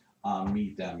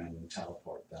meet them and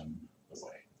teleport them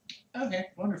away. Okay,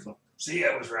 wonderful. See,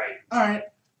 I was right. Alright,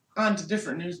 on to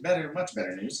different news, much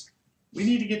better news. We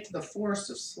need to get to the Forest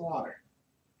of Slaughter.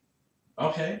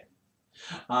 Okay.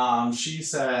 She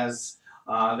says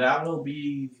that will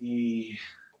be the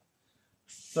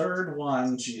third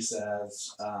one. She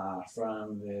says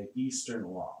from the eastern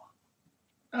wall.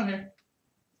 Okay.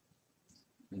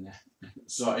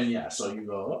 So you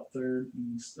go up third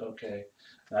east. Okay,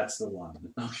 that's the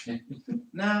one. Okay.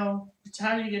 Now,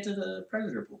 how do you get to the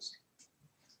predator pools?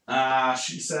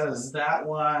 She says that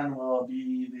one will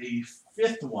be the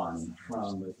 5th one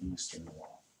from the eastern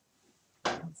wall.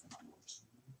 I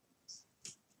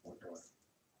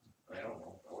don't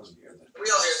know. I wasn't here then. We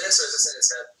all hear this, or is this in his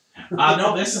head?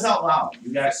 No, this is out loud.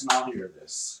 You guys can all hear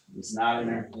this. It's not in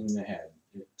the head.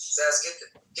 Zaz,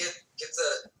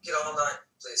 get all 9,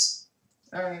 please.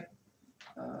 All right.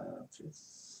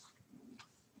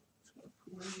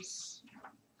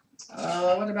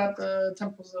 What about the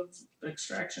temples of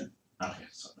extraction? Okay,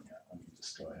 so yeah, let me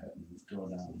just go ahead and go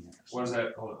down here. What was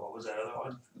that? What was that other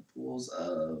one? The pools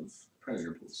of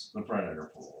predator pools. The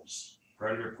predator pools.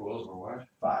 Predator pools were what?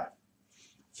 5.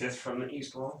 5th from the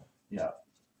east wall. Yeah.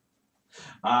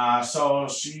 So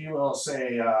she will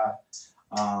say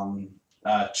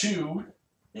 2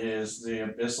 is the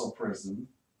abyssal prison.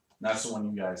 That's the one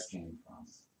you guys came from.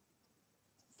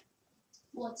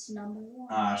 What's number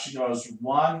 1? She goes,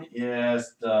 1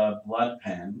 is the blood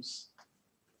pens.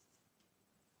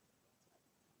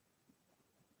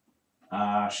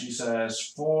 She says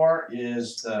 4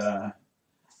 is the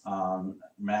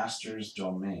master's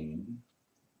domain.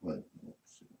 What?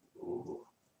 Ooh.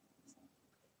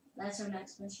 That's our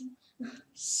next mission.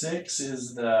 6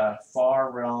 is the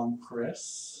far realm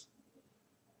Chris.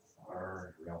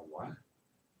 Or real what?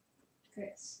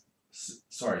 Chris.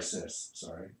 Sorry, sis.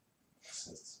 Sorry.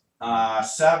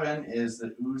 7 is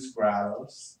the Ooze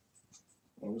Grottos.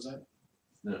 What was that?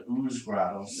 The Ooze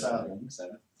Grottos, 7.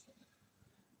 7.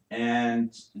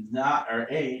 And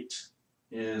 8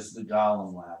 is the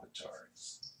Golem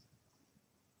Laboratories.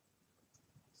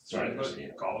 Sorry, there's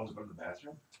 8. Golems go to the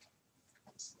bathroom?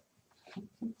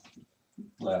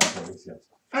 Laboratories, yes.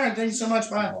 All right, thank you so much.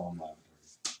 Bye. All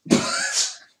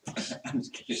laboratories. I'm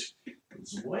just kidding.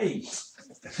 Just wait.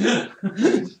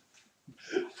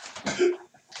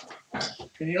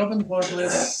 Can you open the portal,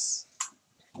 please?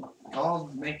 All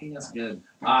making us good.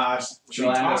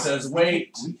 Shalanda says,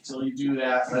 wait till you do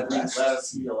that. Let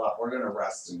us heal up. We're going to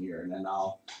rest in here, and then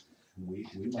I'll...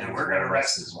 And we're gonna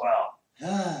rest as well.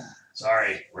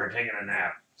 Sorry, we're taking a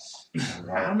nap.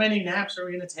 How many naps are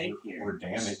we gonna take here? We're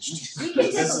damaged. We can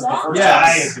take This a is the long first Yes.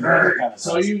 time it's hurt.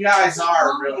 So you guys are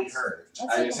Long really rest. hurt.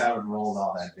 That's I just okay. haven't rolled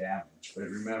all that damage. But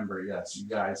remember, yes, you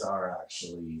guys are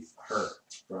actually hurt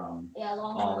from Yeah,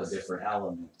 long all the rest. different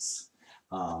elements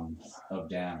of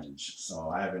damage. So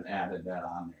I haven't added that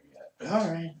on there yet. All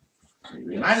right.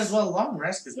 We might as well long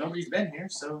rest because nobody's been here,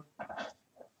 so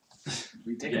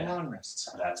we take a long rest.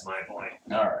 That's my point.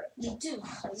 All right. Me too.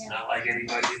 So, It's yeah. not like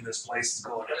anybody in this place is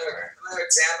going anywhere. I'm gonna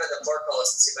examine the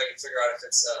portcullis and see if I can figure out if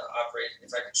it's operating,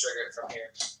 if I can trigger it from here.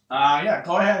 Yeah,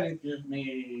 go ahead and give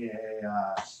me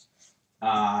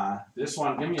a this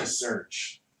one. Give me a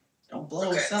search. Don't blow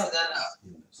Okay, us and up. then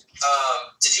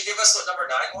did you give us what number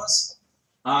 9 was?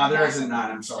 There isn't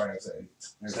 9. I'm sorry, I said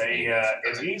 8. Say,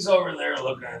 if he's over there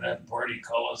looking at that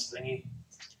portcullis thingy,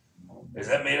 is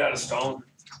that made out of stone?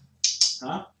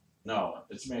 Huh? No,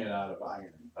 it's made out of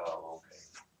iron. Oh, okay.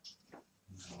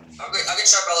 I'll get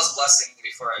Charbella's blessing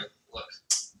before I look.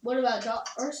 What about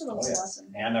Ursula's Oh, yeah.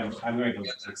 lesson? And I'm going to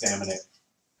examine it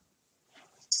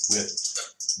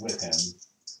with him.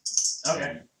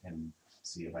 Okay. And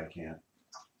see if I can't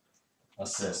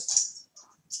assist.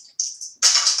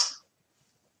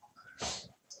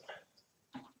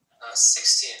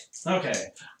 16.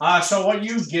 Okay. So what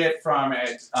you get from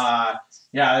it,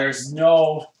 yeah, there's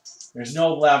no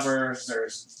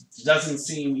levers. Doesn't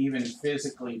seem even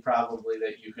physically probably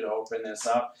that you could open this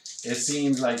up. It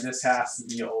seems like this has to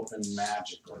be opened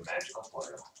magically. Magical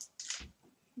portal.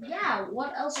 Yeah,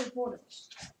 what else are portals?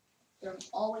 They're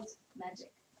always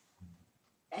magic.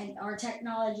 And our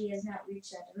technology has not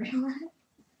reached that in real life.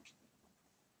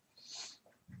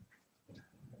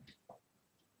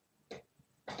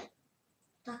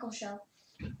 Taco shell.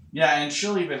 Yeah, and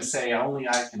she'll even say only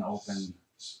I can open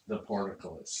the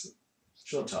portcullis.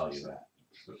 She'll tell you that.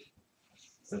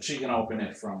 But she can open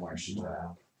it from where she's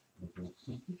at.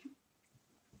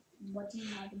 What do you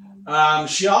have?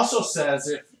 She also says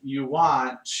if you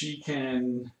want, she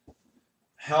can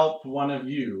help one of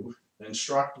you,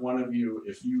 instruct one of you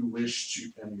if you wish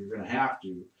to, and you're going to have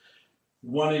to.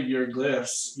 One of your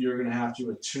glyphs you're going to have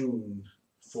to attune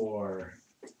for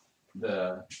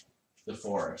the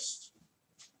forest.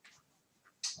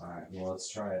 Alright, well,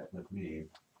 let's try it with me.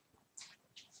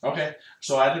 Okay,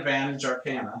 so at advantage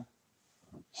Arcana,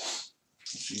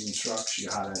 she instructs you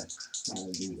how to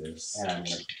do this. And I'm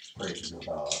going to pray to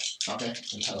about. Okay.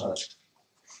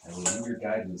 I will need your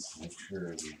guidance to make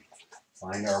sure we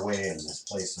find our way in this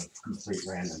place of complete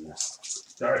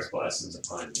randomness. Dar's blessings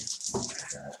upon you.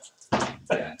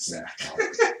 Yeah, exactly.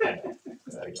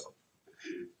 There you go.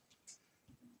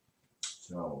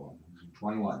 So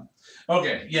 21.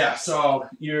 Okay, yeah, so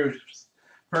you're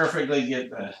perfectly get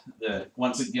the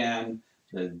once again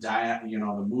the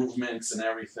the movements and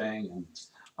everything,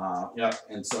 Yep,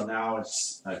 and so now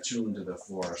it's attuned to the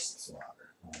forest slaughter.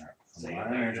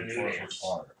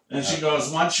 And she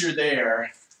goes, once you're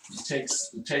there, it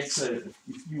takes a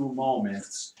few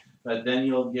moments, but then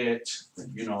you'll get,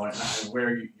 you know, an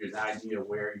idea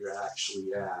where you're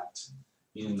actually at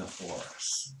in the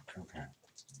forest. Okay.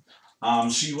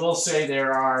 She will say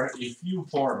there are a few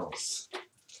portals,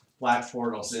 black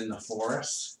portals in the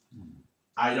forest.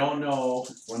 I don't know,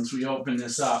 once we open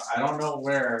this up, I don't know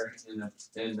where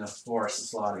in the forest of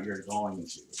slaughter you're going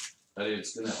to, but it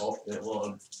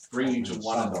will bring you to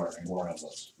one of those.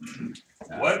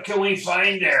 What can we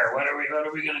find there? What are we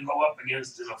gonna go up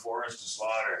against in the forest of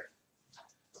slaughter?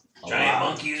 Giant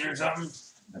monkeys or something?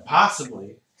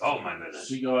 Possibly. Oh my goodness.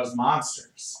 She goes,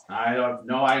 monsters. I have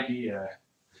no idea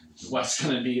what's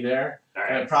gonna be there.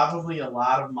 Alright. Probably a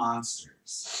lot of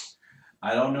monsters.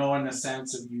 I don't know in the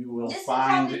sense of you will This is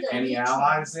find probably the any leech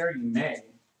allies there. You may,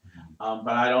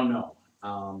 but I don't know.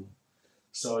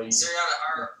 So Siriana, is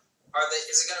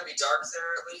it gonna be dark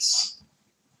there at least?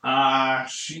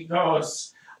 she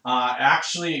goes.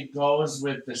 Actually, it goes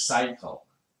with the cycle.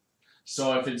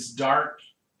 So if it's dark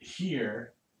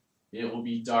here, it will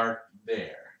be dark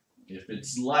there. If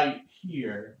it's light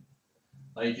here,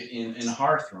 like in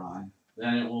Hearthron,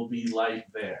 then it will be light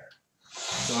there.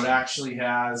 So it actually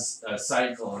has a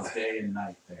cycle of day and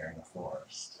night there in the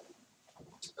forest.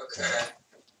 Okay.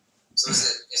 So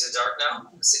is it dark now?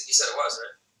 You said it was,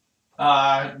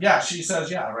 right? Yeah, she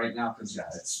says right now because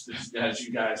it's as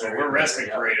you guys So are. we're resting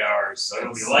for 8 hours, so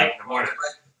it'll be light in the morning.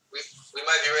 We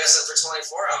might be resting for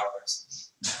 24 hours.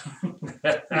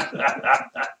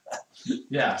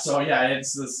 Yeah, so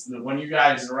it's this when you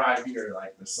guys arrive here,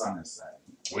 like the sun is setting.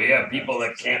 We have people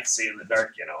that can't see in the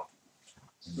dark, you know.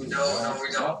 No, we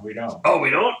don't. We don't. Oh, we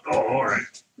don't? Oh, alright.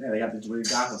 Yeah, they got the weird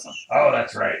goggles on. Oh,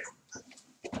 that's right.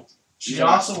 She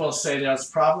also will say there's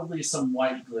probably some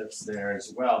white glyphs there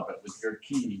as well, but with your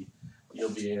key, you'll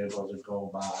be able to go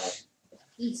by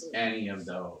Easily. any of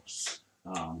those.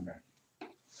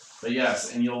 But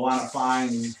yes, and you'll want to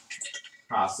find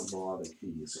possible other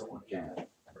keys again.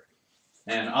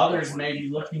 And others may be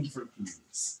looking for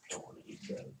keys.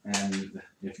 And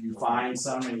if you find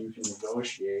some and you can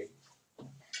negotiate,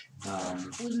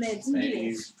 We made some maybe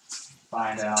deals.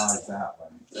 find allies that way.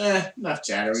 Enough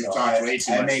chatter. We've So talked way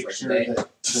too I much make for sure today. that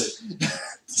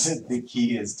the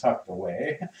key is tucked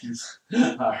away.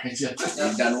 Alright, yeah.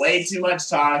 You've done way too much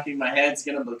talking. My head's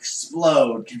gonna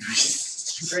explode.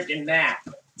 Freaking nap.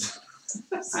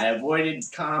 I avoided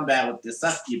combat with the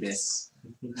succubus.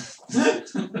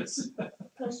 Because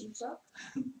you suck.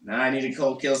 Now I need to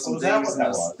go kill some Oh, is that things what that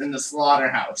was? in the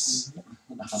slaughterhouse.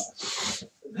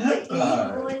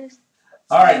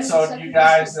 Alright, so you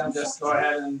guys then just go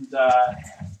ahead and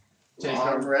take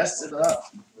a Rest it up.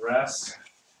 rest.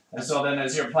 And so then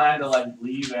is your plan to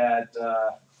leave at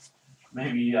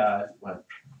maybe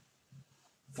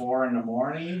 4 in the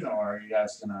morning, or are you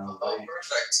guys gonna Oh, wait?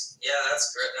 perfect. Yeah,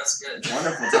 that's great. That's good.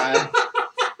 Wonderful time.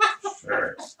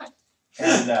 Sure.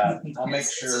 And I'll make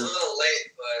It's a sure little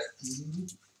late, but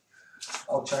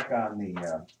I'll check on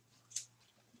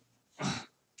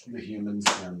the humans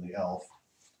and the elf.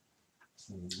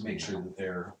 And make sure that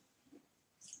they're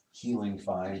healing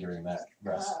fine during that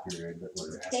rest period that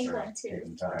we're Take one too.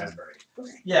 taking time.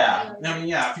 Yeah, I mean,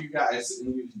 if you guys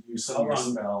you use some of your How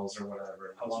long- spells or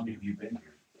whatever. How long have you been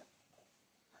here?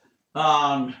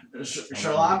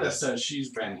 Shalonda says she's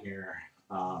been here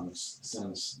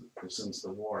since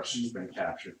the war. She's been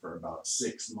captured for about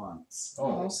 6 months.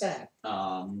 Oh, sad.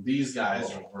 These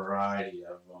guys, a variety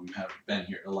of them, have been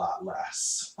here a lot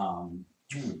less.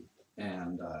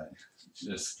 And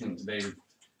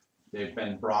they've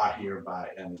been brought here by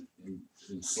and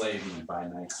enslaved by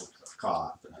Knights of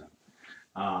Koth.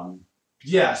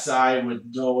 Yes, I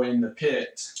would go in the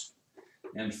pit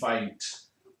and fight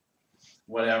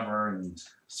whatever and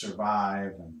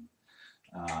survive,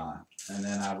 and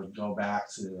then I would go back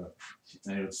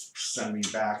they would send me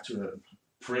back to a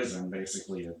prison,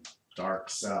 basically a dark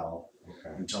cell,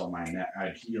 okay. until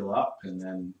I'd heal up, and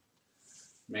then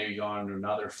maybe go into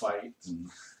another fight, and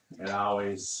it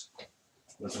always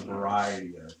was a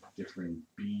variety of different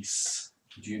beasts.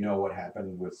 Do you know what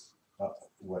happened with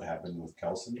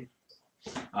Kelson?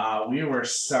 We were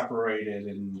separated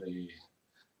in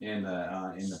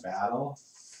the battle,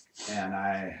 and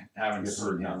I haven't You've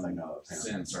heard seen nothing him of him.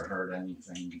 since or heard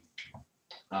anything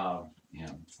of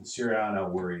him. Siriana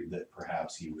worried that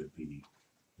perhaps he would be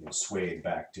swayed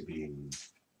back to being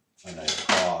a Knight of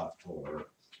Koth or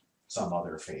some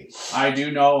other fate. I do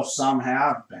know some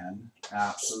have been,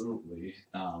 absolutely.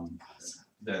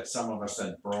 That some of us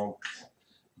that broke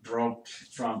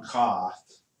from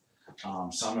Koth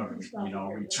Some of them,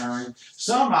 return.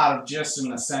 Some out of just in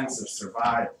the sense of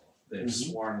survival. They've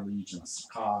sworn allegiance to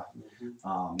Koth,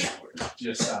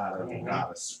 just out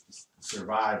of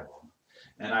survival.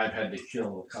 And I've had to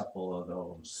kill a couple of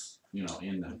those,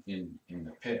 in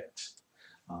the pit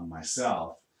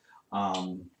myself.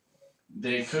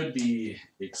 They could be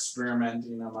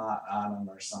experimenting them on him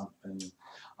or something.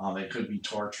 They could be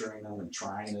torturing him and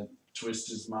trying to twist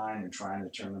his mind and trying to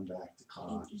turn him back to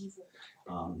Koth.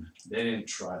 They didn't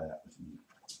try that with me.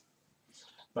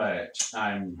 But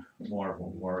I'm more of a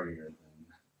warrior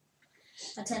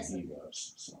than he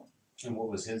was. So. And what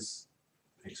was his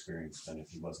experience then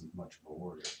if he wasn't much of a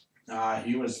warrior?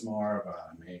 He was more of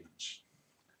a mage.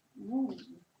 Ooh.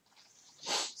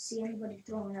 See anybody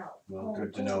throwing out? Well,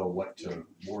 good to know what to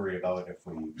worry about if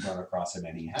we run across him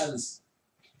and he has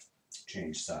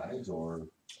changed sides or...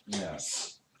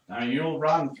 Yes. Now you'll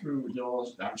run through,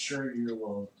 I'm sure you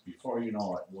will, before you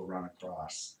know it, we'll run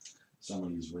across some of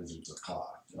these wizards of Koth,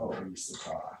 priests of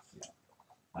Koth. Yeah.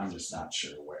 I'm just not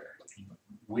sure where.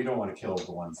 We don't want to kill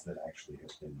the ones that actually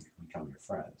have become your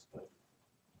friends, but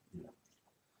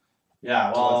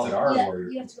yeah, the ones that are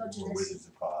you have to go to wizards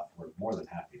of Koth, we're more than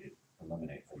happy to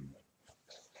eliminate from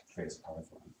the face of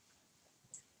Hearthstone.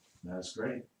 That's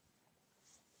great.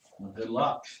 Well, good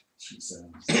luck, she says.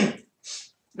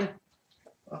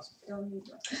 Don't need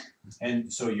that.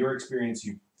 And so your experience,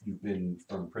 you've been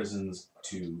from prisons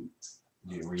to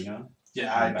the arena?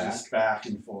 Yeah, I just back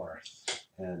and forth.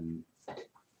 And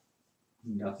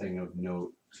nothing of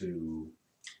note to...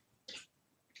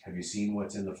 Have you seen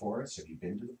what's in the forest? Have you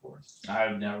been to the forest?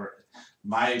 I've never...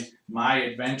 My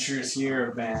adventures here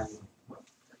have been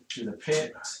to the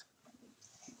pit,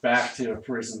 back to a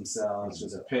prison cell, to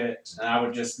the pit, and I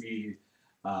would just be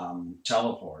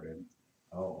teleported.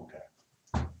 Oh, okay.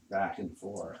 Back and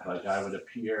forth. Like I would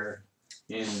appear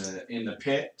in the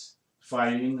pit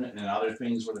fighting, and other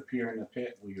things would appear in the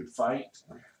pit. We would fight,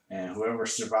 and whoever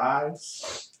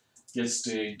survives gets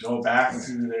to go back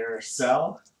to their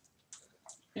cell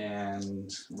and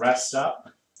rest up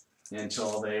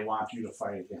until they want you to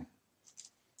fight again.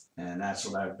 And that's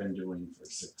what I've been doing for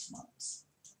 6 months.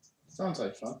 Sounds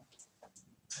like fun.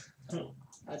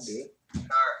 I'd do it.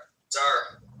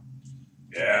 Dar,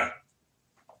 Yeah.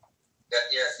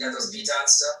 you got those pitons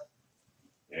still?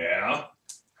 Yeah. Alright,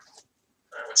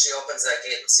 when she opens that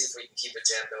gate, let's see if we can keep it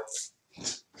jammed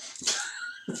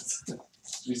open.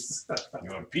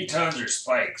 You want pitons or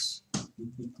spikes? I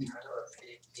know what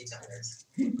piton is.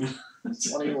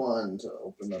 21 to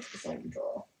open up the phone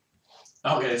call.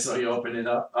 Okay, so you open it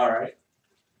up. All right.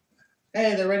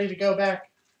 Hey, they're ready to go back.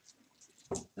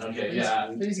 Okay, Please, yeah.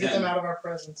 Please get them out of our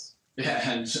presence. Yeah,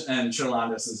 and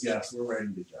Shalonda says, yes, we're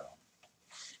ready to go.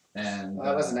 And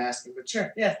Well, I wasn't asking, but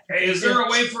sure, yeah. Hey, is there a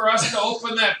way for us to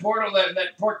open that portal,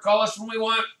 that portcullis when we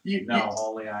want? no,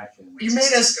 only I can.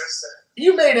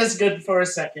 You made us good for a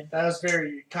second. That was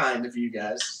very kind of you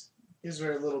guys. These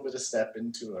were a little bit of step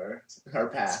into our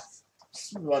path.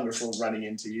 It's wonderful running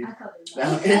into you. I covered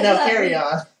Now carry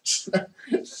on.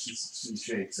 She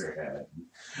shakes her head.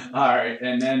 All right,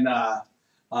 and then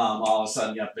all of a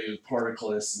sudden, yep, the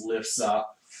portcullis lifts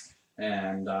up,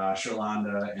 and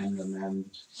Shalonda and the men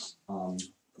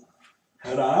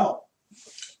head on out.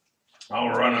 I'll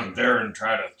run up there and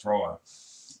try to throw a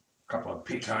couple of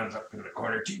pitons up in the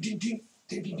corner. Tink, tink, tink,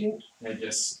 tink, tink, tink. It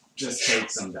just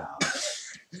takes them down.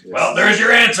 Well, there's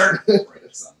your answer.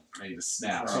 Made a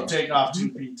snap. So take off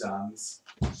 2 pitons.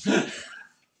 See, I'm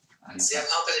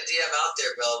helping a DM out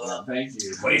there, Bilbo. Well, thank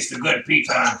you. Waste a good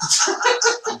piton.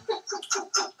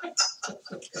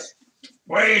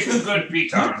 Waste a good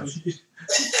piton.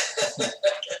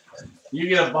 You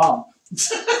get a bump.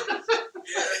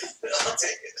 I'll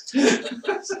take it.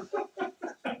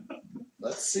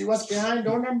 Let's see what's behind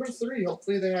door number 3.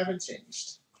 Hopefully they haven't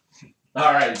changed.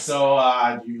 All right, so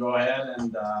you go ahead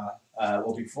and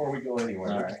well, before we go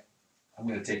anywhere, all right. I'm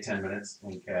going to take 10 minutes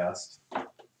and cast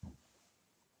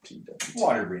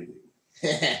water breathing.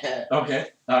 Okay,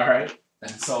 all right.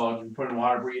 And so you put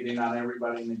water breathing on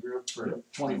everybody in the group for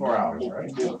 24 hours,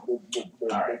 right? All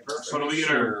right, perfect. So do we get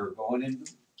We're going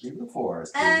into the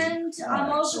forest. And All I'm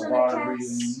right, also so gonna water cast.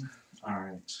 breathing. All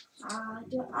right.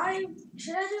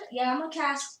 Should I do? Yeah, I'm gonna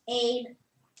cast aid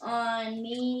on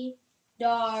me,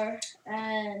 Dar,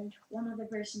 and one other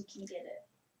person can get it.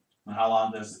 And how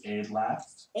long does aid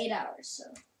last? 8 hours. So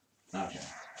Okay.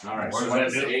 All right. What So does what that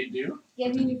does do? the aid do?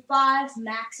 give me 5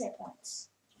 max hit points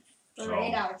for So-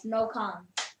 8 hours. No con.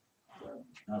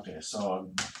 Okay,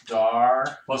 so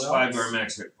Dar Plus who 5 else? to our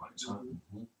max hit points. Huh?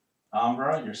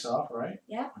 Umbra, yourself, right?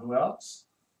 Yeah. Who else?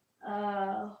 Who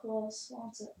else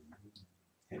wants it?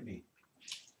 Hit me.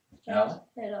 Elle?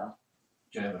 Hit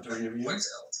Okay, the three of you. What's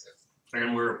Elle do?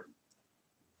 And we're.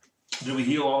 Do we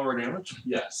heal all our damage?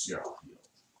 Yes, you're all healed.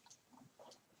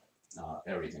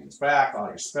 Everything's back, all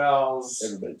your spells.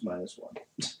 Everybody's -1.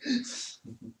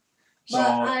 So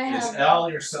I it's have- Elle,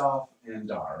 yourself, and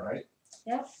Dar, right?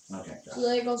 Yep. Okay, good. So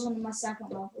there goes one of my second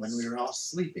levels. When we were all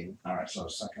sleeping, Alright, so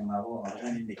second level. I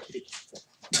went into kitty cat.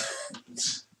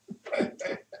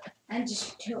 And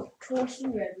just tore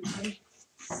through everything.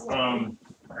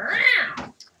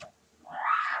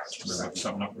 Set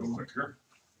something up real quick here.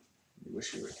 I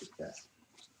wish you were a kitty cat.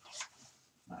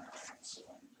 Alright, so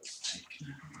let me just take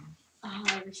Oh,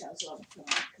 I wish I was level 4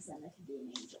 because then I could be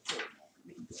an angel too.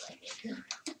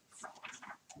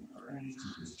 Alright.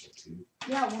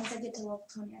 Yeah, once I get to level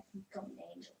 20, I can become an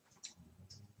angel.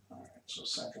 Alright, so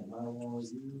second level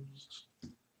used.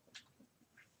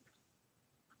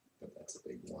 But that's a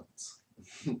big once.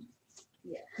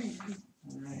 Yeah.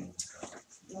 Alright.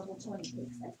 Level 20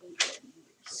 takes like 8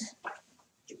 years.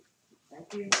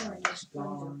 Like you're telling us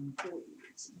 4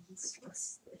 years, and he's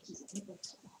able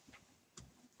to.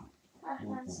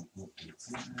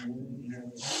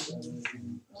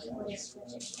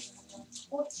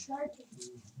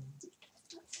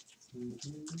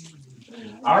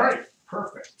 Alright,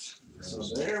 perfect. So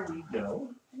there we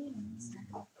go.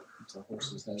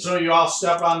 So you all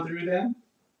step on through then?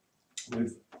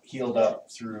 We've healed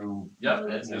up through. Yep,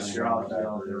 it's just you're all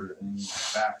healed, everything's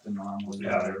back to normal, you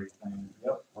got everything.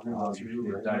 Yep. We're gonna All go your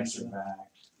through dice are back.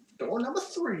 Door number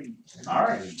 3.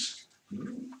 Alright.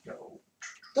 Here we go.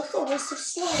 The forest of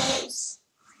slows.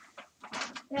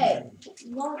 Hey,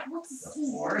 what's the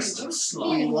Forest of Do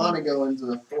Slow. you want to go into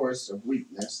the forest of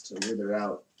weakness to wither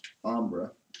out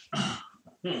Umbra? I'll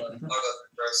go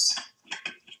first.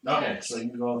 Okay, so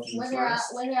you go through the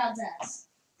forest. Whether out ass.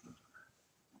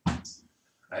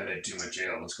 I've had too much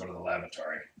ale. Let's go to the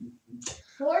lavatory.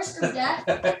 Forest of death.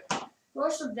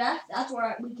 Forest of death. That's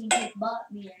where we can kick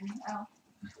butt. Me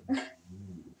and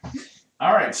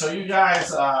Alright, so you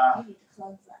guys I need to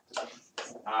close that.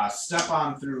 step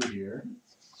on through here.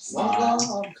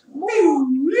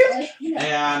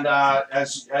 And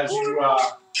as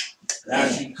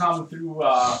you come through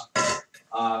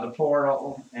the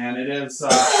portal, and it is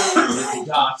it's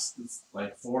dusk. It's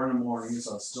like 4 in the morning,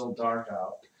 so it's still dark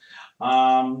out.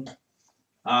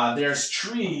 There's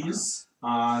trees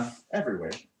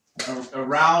Everywhere.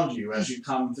 around you as you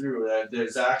come through.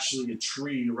 There's actually a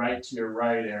tree right to your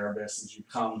right, Erebus, as you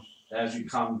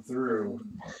come through.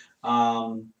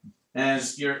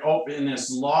 As you're in this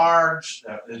large,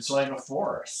 it's like a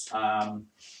forest.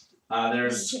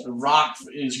 There's rock,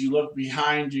 as you look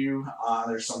behind you,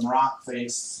 there's some rock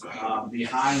face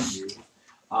behind you.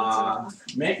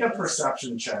 Make a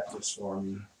perception check just for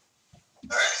me.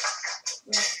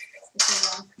 It's a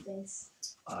rock face.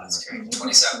 That's great.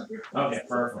 27. Okay,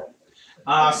 perfect.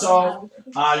 So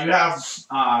you have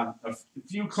a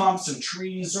few clumps of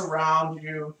trees around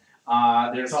you.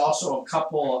 There's also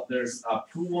there's a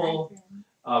pool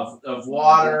of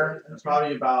water,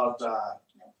 probably about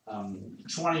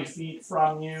 20 feet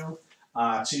from you,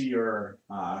 to your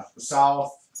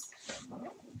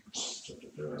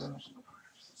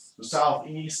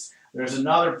southeast. There's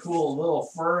another pool a little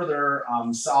further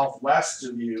southwest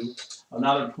of you,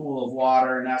 another pool of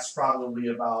water, and that's probably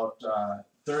about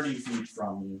 30 feet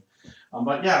from you.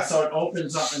 But yeah, so it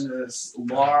opens up into this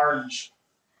large,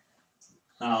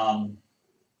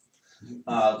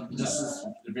 this is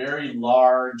a very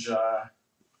large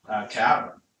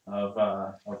cavern of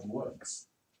woods.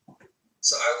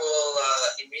 So I will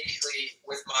immediately,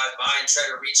 with my mind, try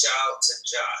to reach out to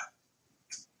John.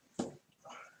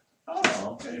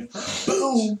 Oh, okay. Perfect.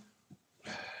 Boom!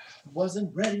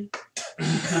 Wasn't ready.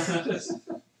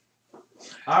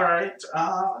 All right.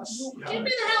 Get me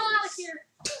the hell out of here.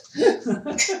 You didn't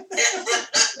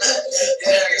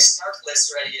have your snark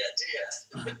list ready yet, do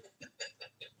you?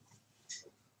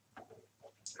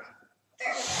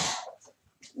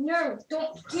 No,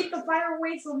 don't keep the fire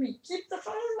away from me. Keep the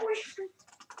fire away from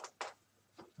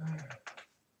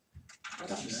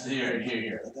me.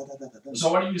 Here.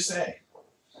 So what do you say?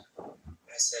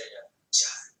 I say,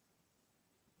 John.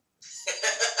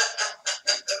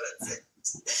 That's it.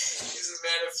 He's a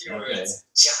man of few words.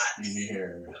 John.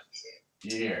 You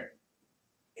hear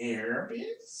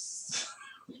Erebus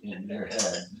in your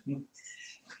head.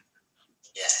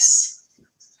 Yes.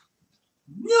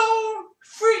 No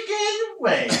freaking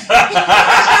way!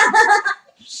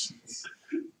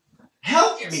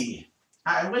 Help me!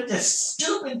 I'm with this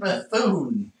stupid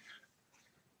buffoon.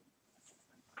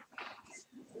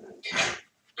 You're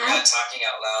not talking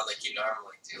out loud like you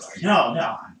normally do, are you? No,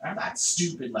 I'm not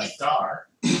stupid like Dar.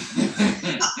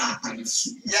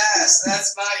 Yes,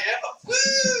 that's my elf. Woo!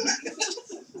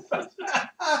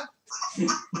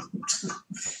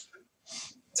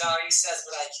 Donnie says,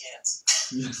 but I can't.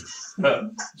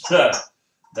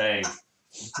 Thanks.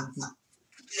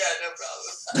 Yeah, no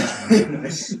problem.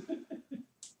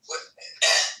 What,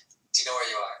 do you know where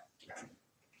you are?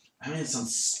 I'm in some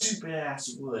stupid ass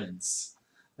woods.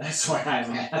 That's where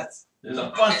I'm at. There's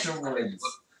a bunch of woods.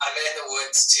 I'm in the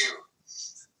woods too.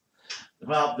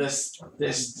 Well, this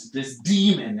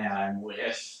demon that I'm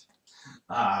with,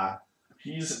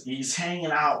 he's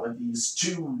hanging out with these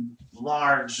two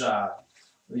large, two.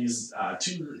 He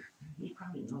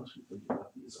probably knows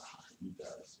what these are. He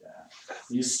does, yeah.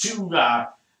 These two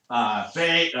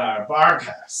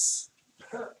Barkas.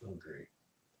 Oh, great.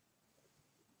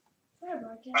 I know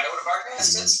what a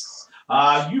barcast is.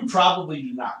 You probably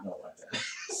do not know what that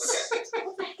is. Okay.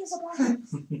 What the heck is a bargain?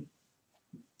 I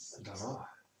don't know.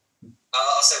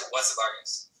 I'll say, what's a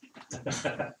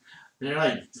barcast? They're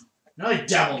like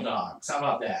devil dogs. How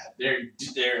about that? They're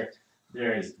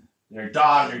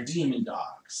demon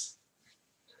dogs.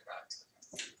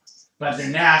 But they're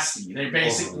nasty. They're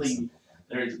basically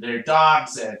they're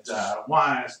dogs that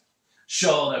want to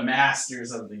show the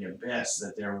masters of the abyss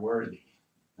that they're worthy,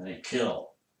 and they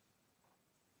kill.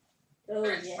 Oh, Are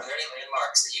there yeah. any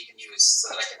landmarks that you can use so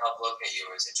that I can help locate you,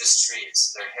 or is it just trees?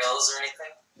 Is there hills or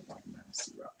anything?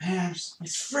 Man, it's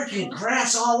freaking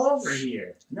grass all over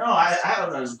here. No, I don't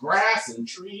know. There's grass and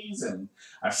trees, and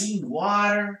I've seen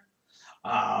water.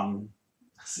 Let's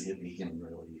see if we can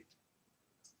really.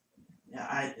 Yeah,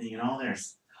 I've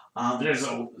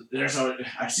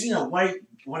seen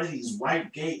one of these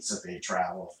white gates that they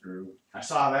travel through. I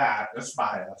saw that. That's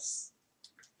by us.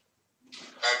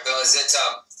 Alright, Bill, is it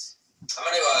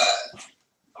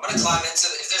I'm gonna climb into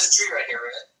there's a tree right here,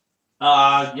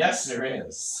 right? Yes, there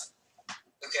is.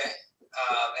 Okay.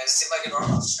 And it seemed like a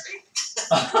normal tree.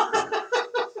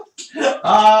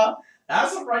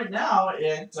 As of right now,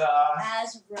 it.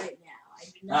 As of right now, I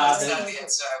do not That's know. not the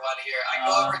answer I want to hear. I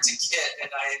go over to Kit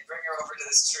and I bring her over to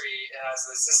this tree and I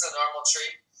say, is this a normal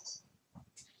tree?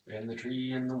 And the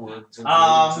tree in the woods.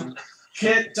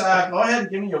 Kit, go ahead and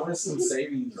give me a wisdom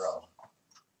saving throw.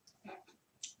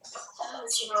 Oh,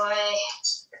 joy.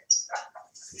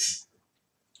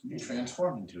 You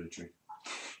transform into a tree.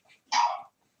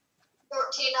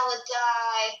 14 on the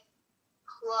die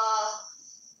plus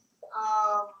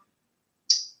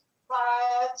 5,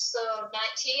 so 19.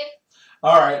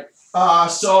 All right.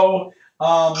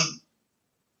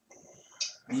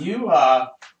 You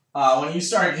when you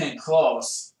started getting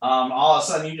close, all of a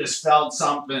sudden you just felt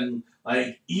something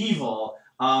like evil,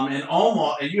 and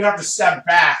you have to step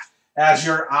back as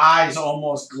your eyes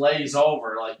almost glaze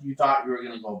over, like you thought you were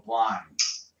gonna go blind,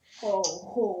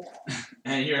 Oh.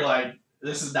 and you're like,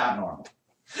 "This is not normal."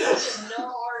 This is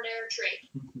no ordinary tree.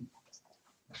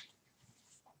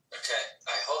 Okay.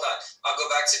 Alright, hold on. I'll go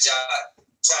back to Jack.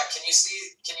 Jack, can you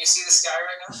see the sky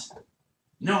right now?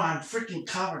 No, I'm freaking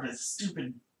covered in a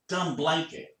stupid dumb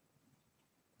blanket.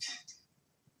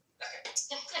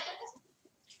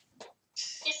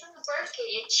 He's in the bird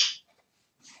cage.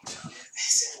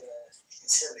 He's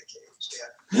in the cage,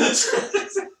 yeah.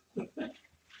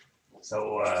 So,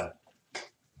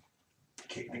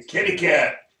 kitty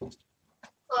cat, But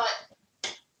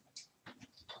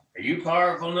are you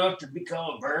powerful enough to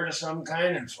become a bird of some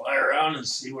kind and fly around and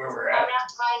see where we're I'm at?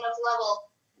 not high enough level.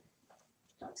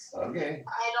 Okay.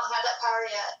 I don't have that power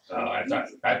yet. Oh,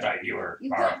 I thought you were You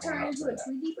can't powerful turn enough into for a that.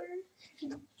 Tweety bird?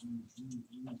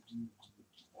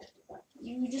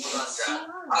 You just Well, see so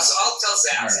I'll tell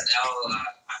Zaz and Elle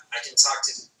I can talk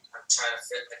to. I'm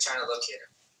trying to locate her.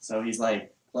 So he's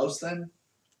like close then?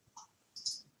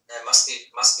 Yeah, it must be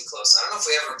close. I don't know if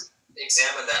we ever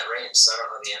examined that range, so I don't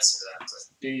know the answer to that. But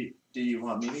Do you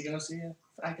want me to go see if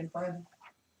I can find him?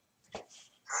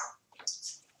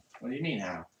 What do you mean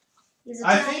how? He's a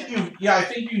I tracker.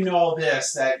 think you know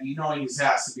this, that you know he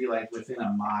has to be like within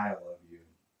a mile of you.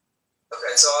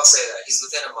 okay, so I'll say that he's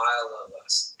within a mile of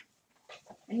us.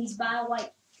 And he's by a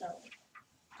white fellow.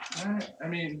 I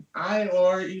mean, I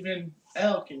or even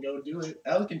Elle can go do it.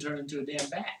 Elle can turn into a damn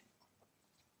bat.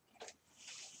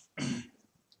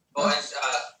 Oh, and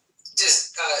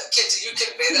just Kit, did you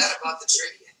convey that about the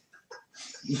tree?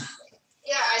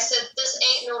 Yeah, I said this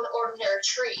ain't no ordinary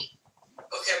tree.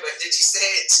 Okay, but did you say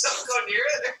don't go near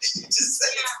it, or did you just say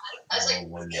it? I was like, Oh,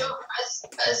 one don't, I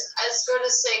was going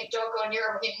to say don't go near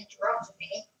him when he interrupted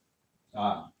me.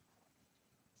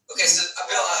 Okay, so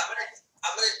Bill,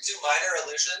 I'm gonna do minor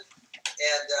illusion,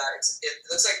 and it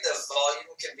looks like the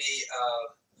volume can be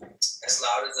as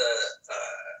loud as a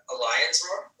lion's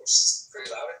roar, which is pretty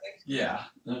loud, I think. Yeah.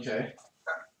 Okay.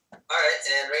 Alright,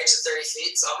 and range of 30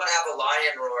 feet, so I'm gonna have a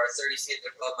lion roar 30 feet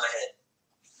above my head.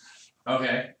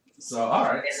 Okay. So, all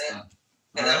right. And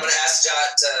then I'm gonna ask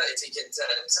Jot if he can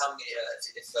tell me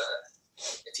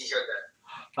if he heard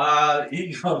that.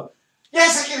 He goes,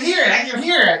 yes, I can hear it. I can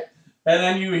hear it. And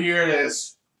then you hear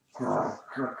this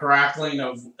crackling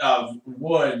of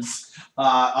woods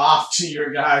off to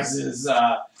your guys'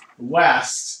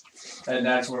 west, and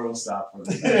that's where we'll stop for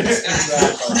the day.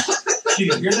 Can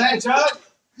you hear that, John?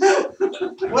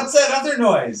 What's that other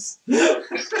noise?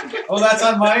 Oh, that's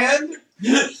on my end?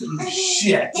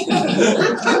 Shit.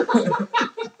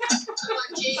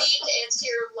 JD, to answer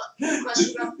your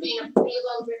question about being a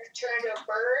Bilbo turned to a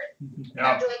bird,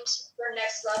 I'm doing for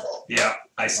next level. Yeah,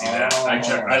 I see that.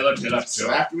 I looked it up So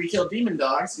too. after we kill demon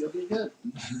dogs, you'll be good.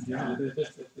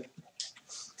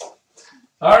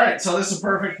 All right, so this is a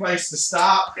perfect place to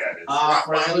stop. Yeah, it is.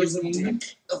 For the Rottweilers evening.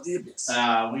 of the abyss.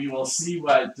 We will see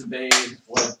what I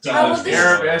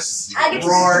Erebus I get to-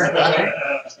 roared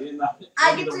in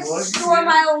I in get the to woods store here.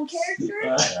 my own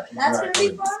character. That's gonna be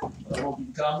fun. Will be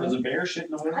There's coming. a bear shit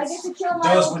in the woods. I get to kill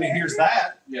my Does own when he hears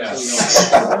character. that. Yeah.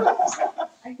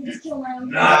 I get to kill my own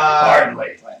Not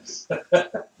character.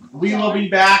 hardly. We will be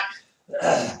back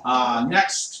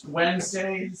next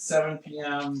Wednesday, 7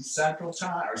 p.m. Central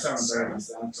Time, or 7:30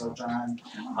 Central Time.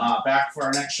 Back for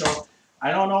our next show. I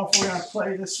don't know if we're going to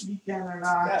play this weekend or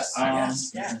not.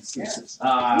 Yes. Yes. Ace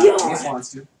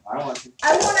wants to. I want to.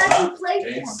 I want to actually play for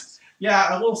him.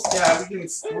 Yeah, we'll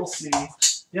see.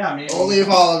 Yeah, maybe. Only if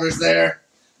Oliver's there.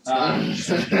 I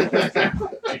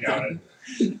got it.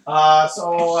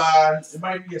 So it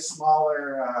might be a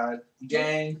smaller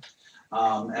game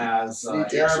as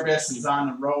Erebus is on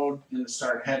the road, going to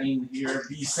start heading here.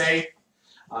 Be safe.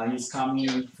 He's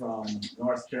coming from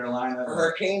North Carolina.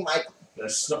 Hurricane Michael.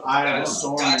 The eye of the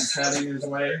storm is heading his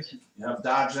way. Yep,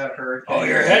 dodge that hurricane. Oh,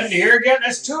 you're heading here again?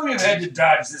 That's two you've had to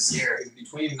dodge this year.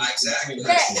 Between Exactly.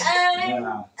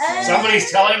 Yeah. Somebody's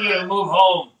telling you to move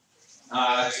home.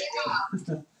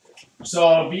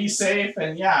 So be safe,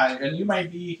 and yeah, and you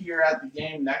might be here at the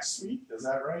game next week. Is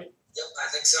that right? Yep, I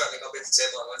think so. I think I'll be at the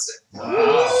table on Wednesday.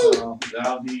 So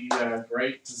that'll be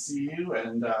great to see you,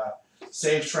 and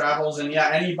safe travels. And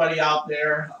yeah, anybody out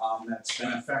there that's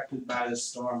been affected by this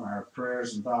storm, our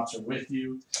prayers and thoughts are with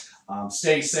you.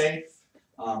 Stay safe,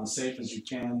 safe as you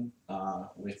can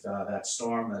with that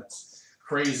storm that's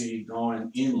crazy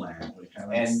going inland.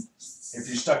 And if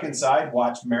you're stuck inside,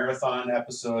 watch marathon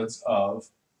episodes of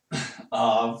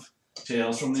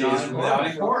Tales from the Tales from the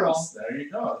Yawning Portal. There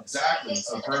you go. Exactly.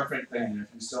 It's a perfect thing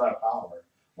if you still have power.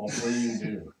 Hopefully you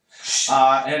do.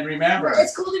 And remember,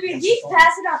 It's cool to be a geek.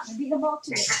 Pass it up and be the ball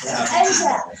too.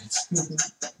 Yeah. And